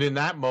 And in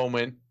that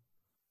moment,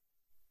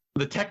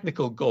 the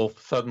technical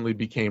gulf suddenly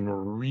became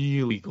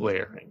really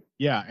glaring.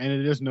 Yeah, and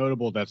it is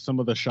notable that some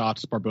of the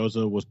shots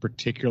Barboza was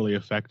particularly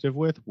effective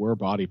with were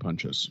body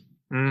punches.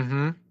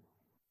 Mm-hmm.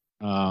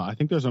 I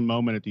think there's a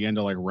moment at the end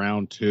of like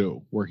round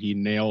 2 where he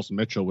nails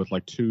Mitchell with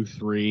like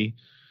 2-3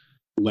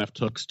 left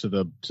hooks to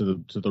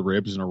the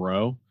ribs in a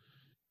row,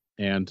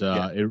 and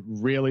it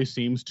really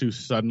seems to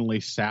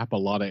suddenly sap a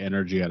lot of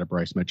energy out of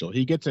Bryce Mitchell.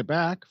 He gets it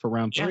back for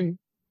round 3.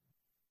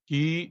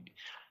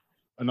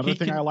 Another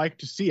thing I like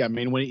to see. I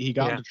mean, when he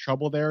got into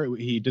trouble there,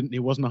 he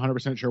wasn't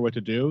 100% sure what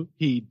to do.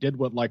 He did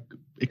what like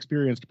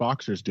experienced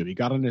boxers do. He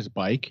got on his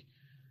bike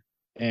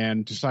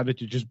and decided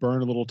to just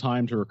burn a little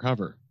time to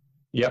recover.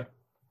 Yep.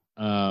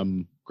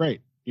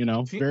 Great.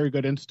 Very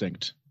good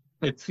instinct.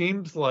 It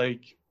seems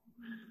like,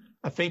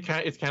 I think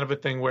it's kind of a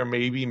thing where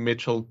maybe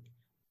Mitchell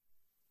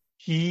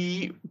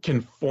he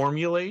can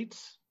formulate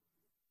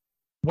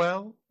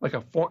well, like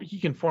he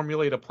can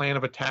formulate a plan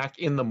of attack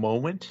in the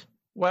moment.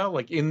 Well,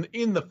 like in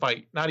the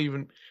fight, not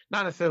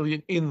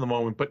necessarily in the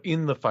moment, but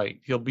in the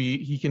fight,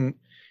 he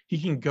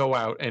can go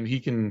out and he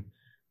can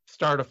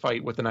start a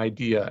fight with an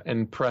idea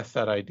and press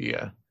that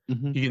idea.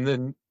 Mm-hmm. He can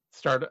then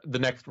start the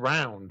next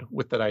round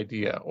with that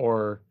idea,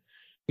 or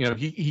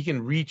he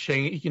can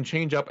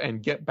change up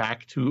and get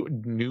back to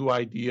new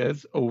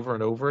ideas over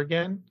and over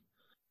again,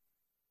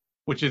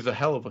 which is a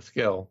hell of a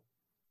skill.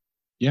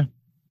 Yeah.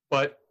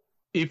 But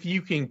if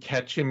you can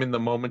catch him in the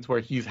moments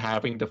where he's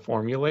having to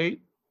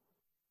formulate,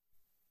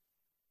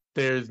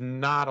 there's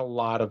not a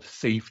lot of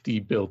safety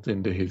built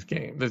into his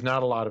game. There's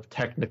not a lot of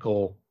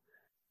technical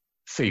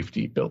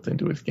safety built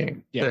into his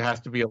game. Yeah. There has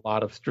to be a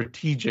lot of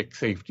strategic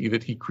safety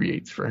that he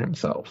creates for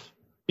himself.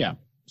 Yeah.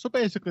 So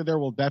basically, there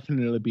will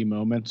definitely be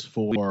moments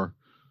for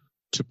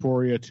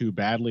Topuria to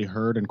badly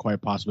hurt and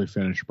quite possibly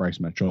finish Bryce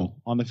Mitchell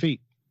on the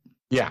feet.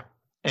 Yeah.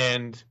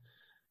 And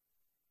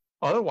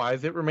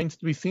otherwise, it remains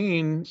to be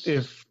seen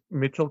if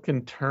Mitchell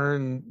can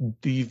turn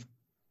these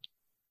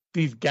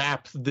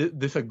gaps,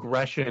 this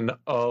aggression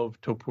of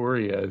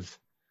Topuria's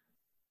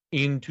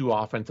into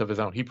offense of his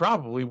own. He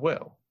probably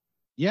will.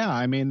 Yeah,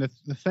 I mean,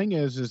 the thing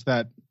is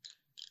that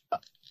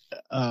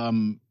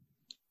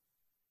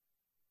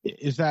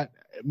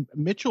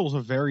Mitchell's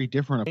a very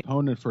different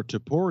opponent for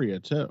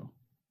Topuria too.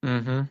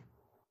 Mm-hmm.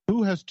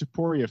 Who has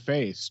Topuria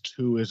faced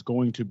who is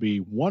going to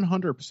be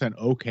 100%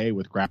 okay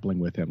with grappling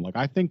with him? Like,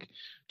 I think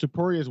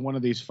Topuria is one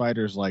of these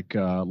fighters like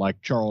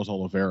Charles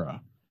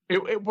Oliveira.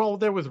 Well,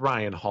 there was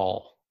Ryan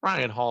Hall.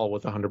 Ryan Hall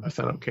was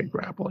 100% okay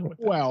grappling with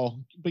him. Well,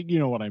 but you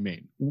know what I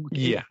mean.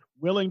 Yeah.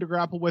 Willing to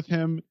grapple with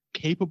him,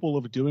 capable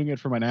of doing it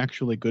from an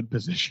actually good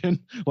position,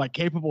 like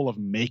capable of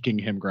making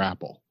him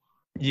grapple.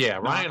 Yeah,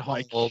 Ryan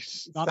Hall.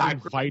 Not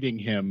inviting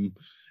him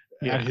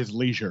at his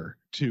leisure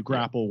to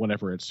grapple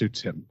whenever it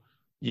suits him.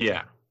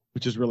 Yeah.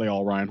 Which is really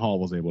all Ryan Hall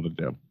was able to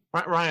do.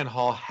 Ryan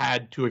Hall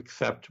had to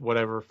accept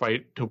whatever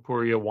fight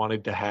Topuria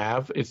wanted to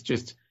have. It's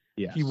just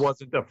he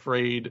wasn't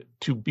afraid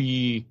to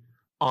be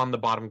on the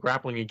bottom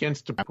grappling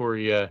against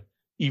Topuria,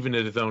 even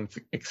at his own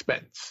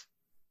expense.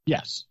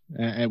 Yes,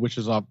 and which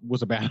was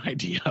a bad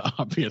idea,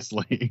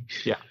 obviously.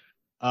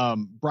 Yeah.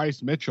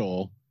 Bryce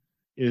Mitchell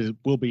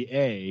will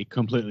be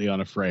completely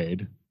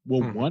unafraid,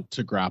 will want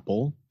to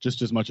grapple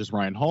just as much as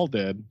Ryan Hall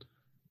did,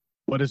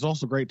 but is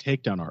also a great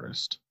takedown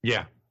artist.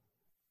 Yeah.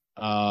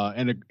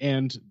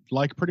 And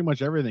like pretty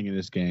much everything in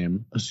this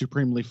game, a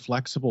supremely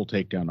flexible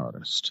takedown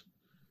artist.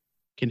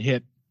 Can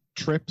hit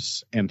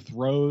trips and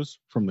throws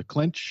from the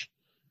clinch.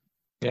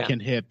 Yeah. Can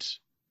hit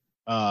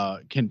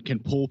can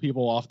pull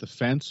people off the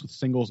fence with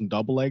singles and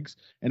double legs.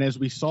 And as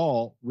we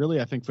saw, really,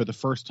 I think for the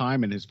first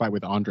time in his fight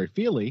with Andre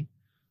Fili,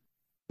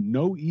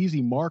 no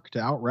easy mark to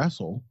out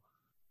wrestle.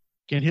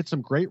 Can hit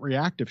some great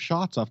reactive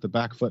shots off the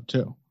back foot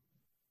too.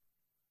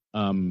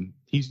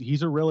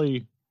 He's a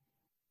really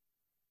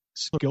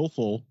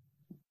skillful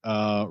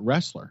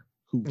wrestler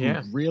who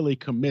really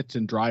commits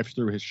and drives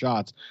through his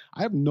shots.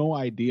 I have no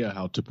idea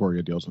how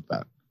Topuria deals with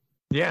that.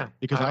 Yeah.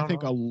 Because I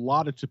think a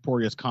lot of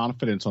Topuria's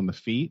confidence on the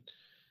feet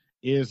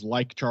is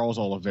like Charles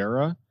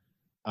Oliveira.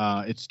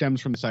 It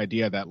stems from this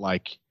idea that,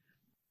 like,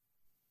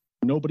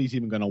 nobody's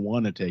even going to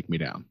want to take me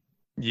down.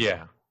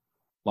 Yeah.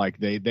 Like,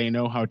 they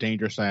know how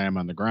dangerous I am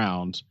on the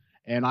ground.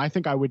 And I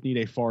think I would need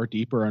a far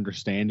deeper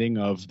understanding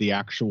of the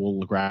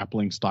actual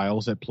grappling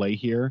styles at play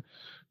here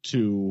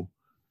to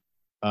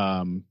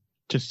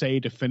say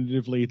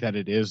definitively that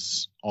it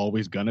is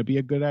always going to be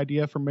a good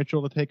idea for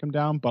Mitchell to take him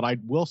down. But I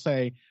will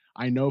say,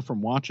 I know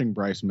from watching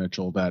Bryce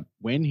Mitchell that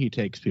when he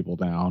takes people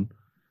down,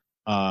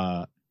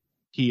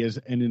 he is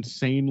an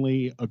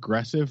insanely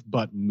aggressive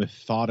but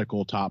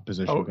methodical top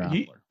position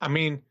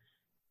grappler.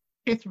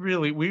 It's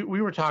really, we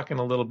were talking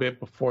a little bit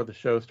before the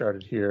show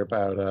started here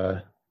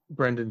about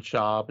Brendan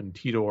Schaub and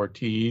Tito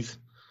Ortiz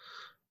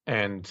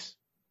and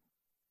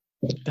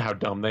how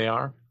dumb they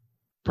are.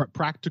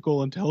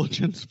 Practical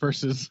intelligence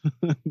versus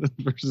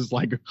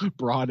like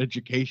broad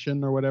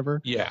education or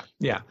whatever. Yeah.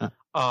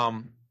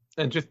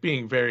 And just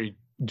being very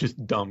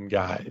just dumb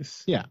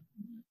guys. Yeah.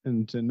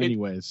 And in many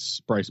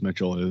ways, Bryce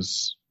Mitchell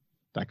is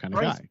that kind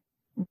of guy.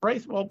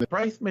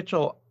 Bryce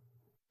Mitchell,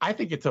 I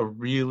think it's a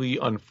really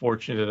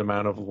unfortunate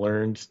amount of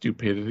learned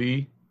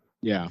stupidity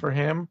for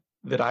him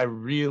that I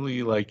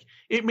really like.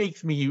 It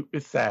makes me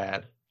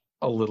sad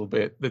a little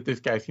bit that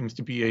this guy seems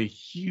to be a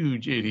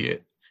huge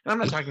idiot. And I'm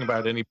not talking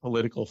about any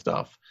political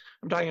stuff.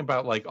 I'm talking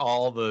about like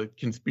all the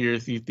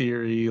conspiracy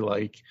theory,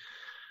 like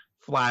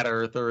flat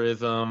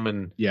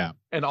eartherism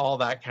and all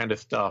that kind of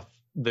stuff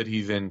that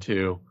he's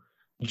into.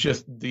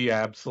 Just the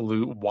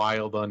absolute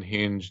wild,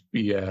 unhinged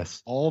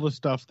BS. All the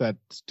stuff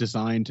that's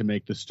designed to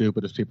make the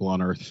stupidest people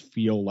on earth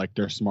feel like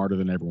they're smarter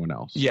than everyone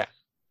else. Yeah.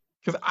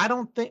 Because I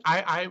don't think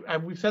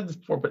we've said this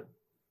before, but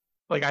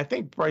like I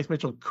think Bryce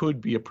Mitchell could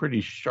be a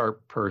pretty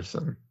sharp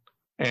person.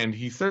 And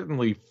he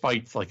certainly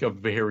fights like a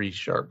very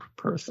sharp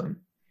person.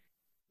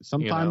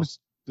 Sometimes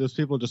those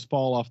people just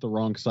fall off the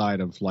wrong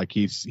side of like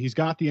he's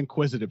got the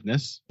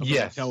inquisitiveness of an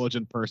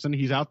intelligent person.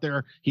 He's out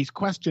there, he's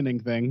questioning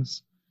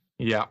things.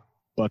 Yeah.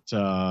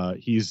 But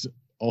he's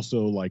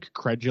also like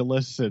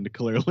credulous and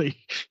clearly,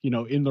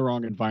 in the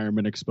wrong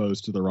environment,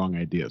 exposed to the wrong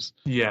ideas.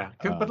 Yeah.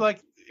 But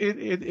like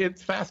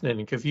it's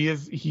fascinating because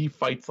he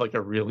fights like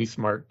a really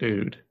smart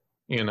dude,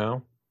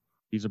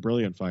 He's a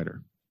brilliant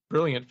fighter.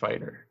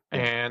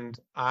 And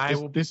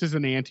this is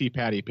an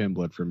anti-Patty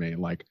Pimblett for me.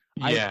 Like,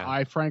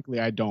 I frankly,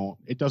 I don't.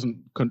 It doesn't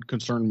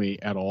concern me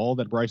at all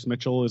that Bryce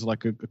Mitchell is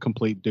like a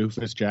complete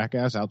doofus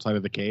jackass outside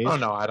of the cage. Oh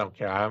no, I don't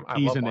care.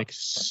 He's an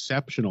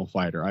exceptional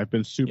fighter. I've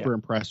been super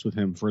impressed with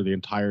him for the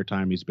entire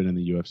time he's been in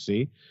the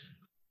UFC,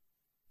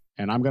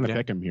 and I'm going to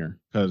pick him here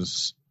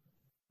because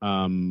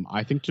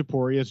I think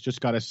Topuria's just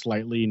got a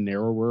slightly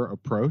narrower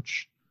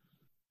approach.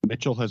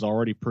 Mitchell has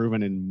already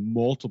proven in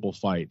multiple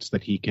fights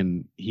that he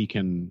can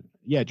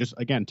just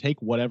again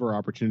take whatever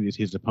opportunities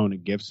his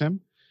opponent gives him.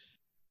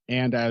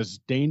 And as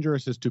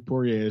dangerous as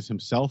Topuria is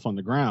himself on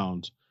the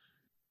ground,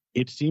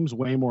 it seems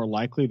way more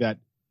likely that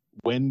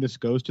when this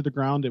goes to the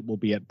ground, it will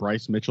be at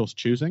Bryce Mitchell's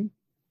choosing.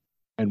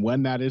 And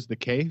when that is the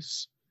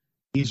case,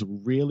 he's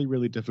really,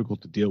 really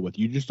difficult to deal with.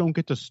 You just don't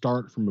get to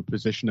start from a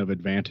position of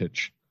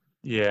advantage.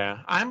 Yeah,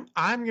 I'm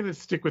going to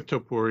stick with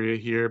Topuria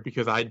here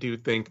because I do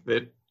think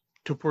that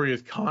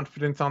Topuria's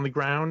confidence on the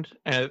ground,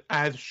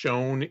 as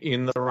shown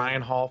in the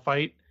Ryan Hall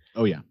fight,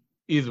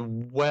 is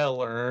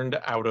well earned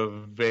out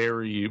of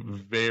very,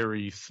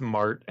 very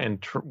smart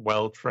and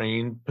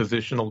well-trained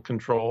positional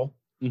control.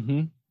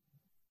 Mm-hmm.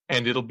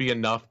 And it'll be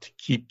enough to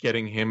keep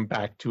getting him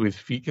back to his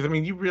feet. Because, I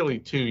mean,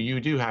 you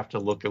do have to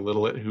look a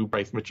little at who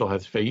Bryce Mitchell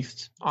has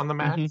faced on the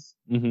mats.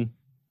 Mm-hmm.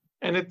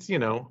 And it's,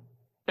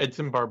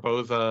 Edson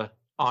Barboza,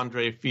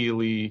 Andre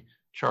Feely,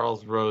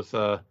 Charles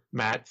Rosa,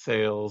 Matt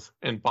Sales,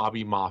 and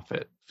Bobby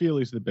Moffitt.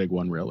 Feely's the big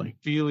one, really.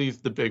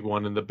 Feely's the big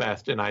one and the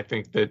best. And I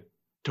think that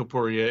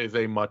Topuria is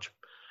a much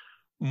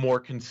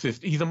more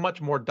consistent. He's a much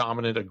more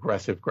dominant,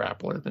 aggressive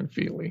grappler than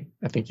Feely.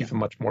 I think he's a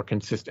much more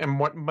consistent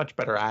and much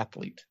better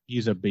athlete.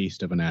 He's a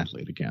beast of an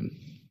athlete again.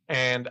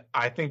 And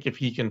I think if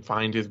he can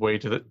find his way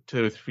to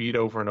his feet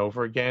over and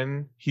over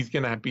again, he's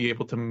going to be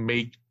able to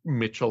make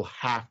Mitchell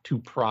have to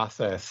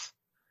process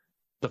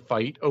the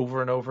fight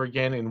over and over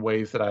again in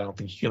ways that I don't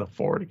think he can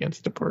afford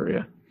against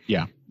Topuria.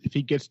 Yeah. If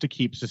he gets to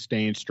keep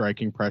sustained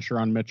striking pressure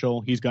on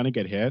Mitchell, he's going to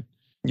get hit.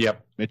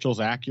 Yep. Mitchell's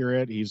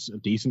accurate. He's a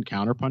decent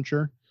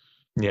counterpuncher.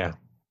 Yeah.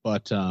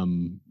 But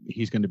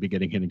he's going to be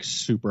hitting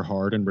super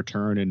hard in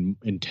return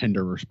in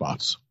tenderer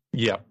spots.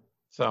 Yep.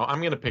 So I'm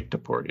going to pick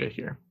Topuria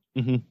here.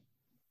 Mm-hmm.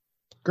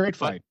 Great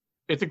fight.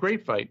 But it's a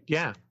great fight.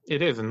 Yeah,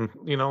 it is. And,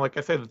 like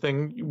I said, the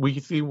thing we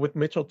see with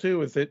Mitchell,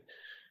 too, is that,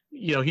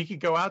 he could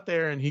go out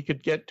there and he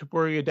could get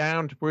Topuria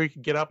down. Topuria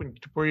could get up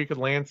and Topuria could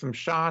land some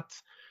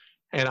shots.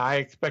 And I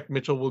expect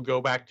Mitchell will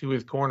go back to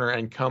his corner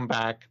and come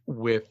back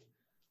with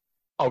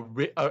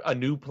a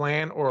new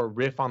plan or a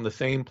riff on the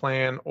same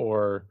plan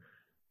or,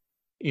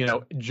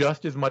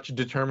 just as much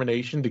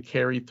determination to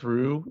carry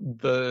through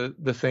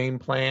the same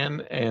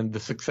plan and the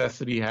success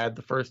that he had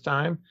the first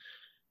time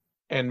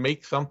and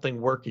make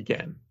something work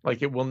again.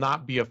 Like, it will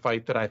not be a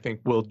fight that I think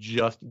will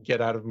just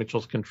get out of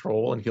Mitchell's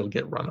control and he'll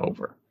get run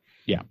over.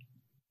 Yeah.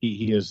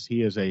 He is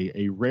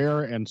a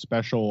rare and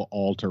special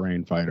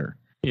all-terrain fighter.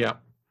 Yeah.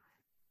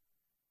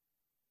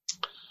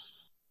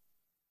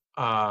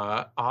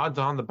 Odds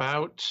on the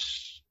bout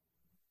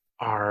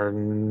are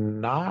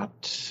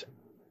not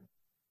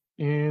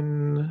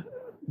in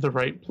the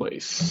right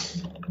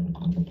place.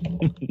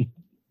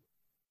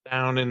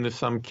 Down into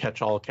some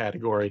catch-all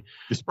category.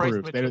 This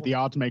proves the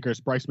odds makers.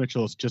 Bryce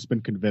Mitchell has just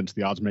been convinced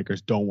the odds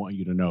makers don't want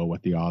you to know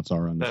what the odds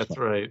are on this. That's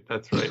right.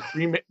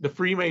 The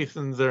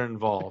Freemasons are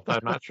involved.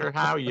 I'm not sure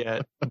how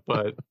yet,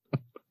 but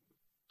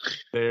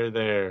they're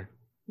there.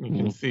 You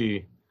can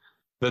see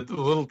the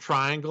little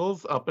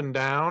triangles up and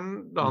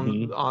down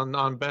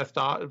on best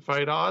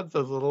fight odds.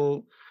 Those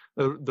little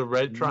the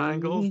red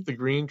triangles, the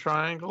green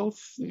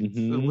triangles. It's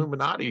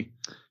Illuminati.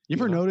 You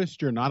ever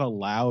noticed you're not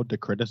allowed to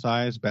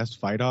criticize best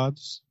fight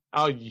odds?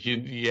 Oh,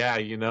 yeah.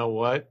 You know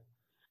what?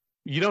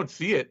 You don't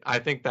see it. I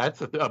think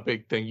that's a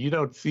big thing. You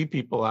don't see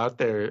people out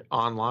there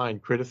online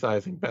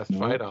criticizing best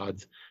fight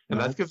odds, and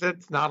that's because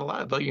it's not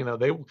allowed.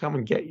 They will come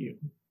and get you.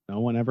 No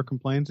one ever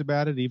complains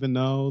about it, even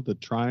though the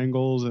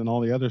triangles and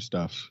all the other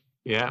stuff.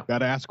 Yeah. Got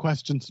to ask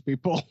questions,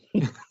 people.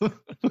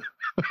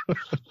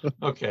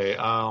 Okay.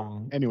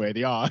 Anyway,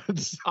 the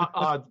odds.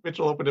 Odds.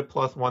 Mitchell opened at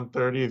plus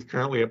 130. Is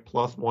currently at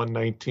plus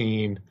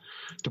 119.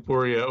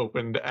 Topuria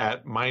opened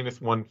at minus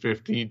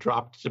 150,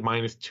 dropped to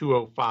minus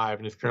 205,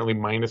 and is currently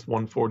minus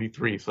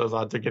 143. So those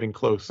odds are getting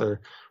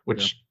closer,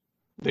 which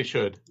they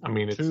should. I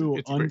mean,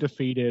 it's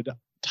undefeated,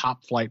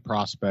 top flight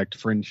prospect,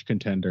 fringe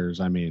contenders.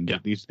 I mean,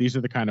 these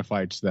are the kind of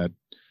fights that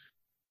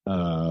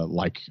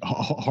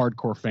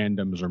hardcore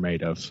fandoms are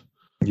made of.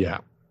 Yeah.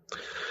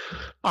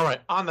 All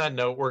right. On that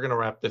note, we're going to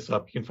wrap this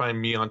up. You can find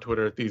me on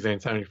Twitter at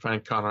TheZaneTime. You can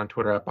find Connor on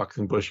Twitter at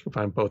BoxingBush. You can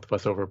find both of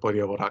us over at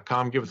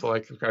BloodyElbow.com. Give us a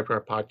like, subscribe to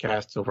our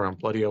podcasts over on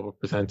Bloody Elbow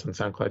Presents on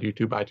SoundCloud,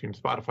 YouTube,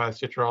 iTunes, Spotify,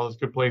 Stitcher, all those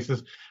good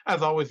places.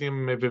 As always, the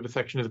MMA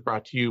Vivisection is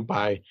brought to you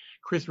by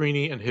Chris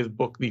Rini and his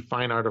book, The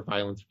Fine Art of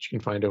Violence, which you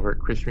can find over at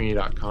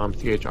chrisrini.com,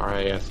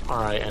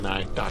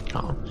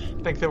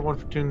 CHRISRINI.com. Thanks, everyone,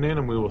 for tuning in,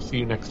 and we will see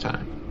you next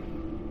time.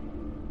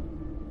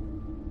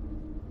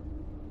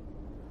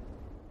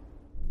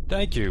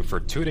 Thank you for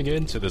tuning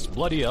in to this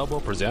Bloody Elbow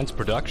Presents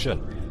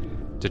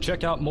production. To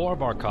check out more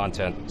of our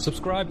content,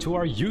 subscribe to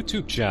our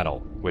YouTube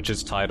channel, which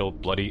is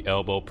titled Bloody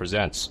Elbow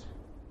Presents.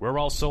 We're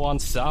also on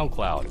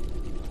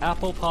SoundCloud,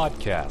 Apple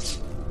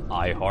Podcasts,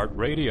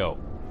 iHeartRadio,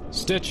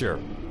 Stitcher,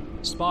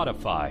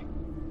 Spotify,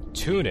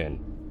 TuneIn,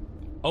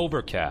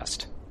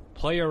 Overcast,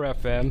 Player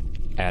FM,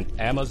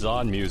 and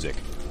Amazon Music.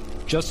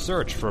 Just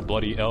search for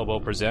Bloody Elbow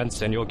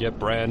Presents and you'll get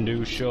brand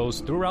new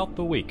shows throughout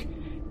the week,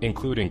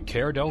 including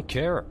Care Don't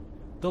Care,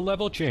 the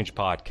Level Change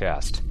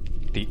Podcast,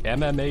 the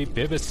MMA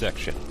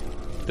Vivisection,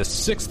 the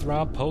 6th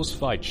Round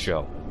Post-Fight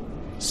Show,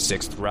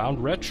 6th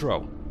Round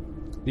Retro,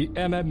 the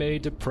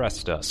MMA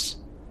Depressed Us,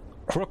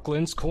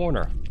 Crooklyn's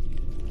Corner,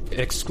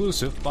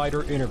 exclusive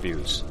fighter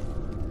interviews,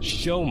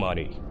 show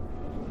money,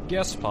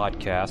 guest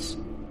podcasts,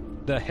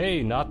 the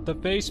Hey Not the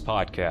Face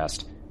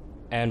podcast,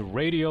 and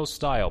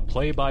radio-style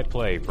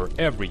play-by-play for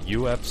every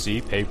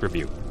UFC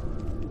pay-per-view.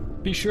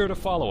 Be sure to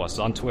follow us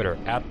on Twitter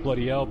at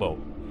Bloody Elbow,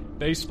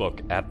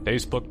 Facebook at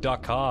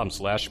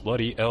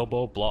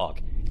facebook.com/BloodyElbowBlog,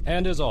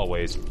 and as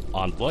always,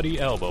 on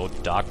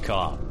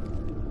BloodyElbow.com.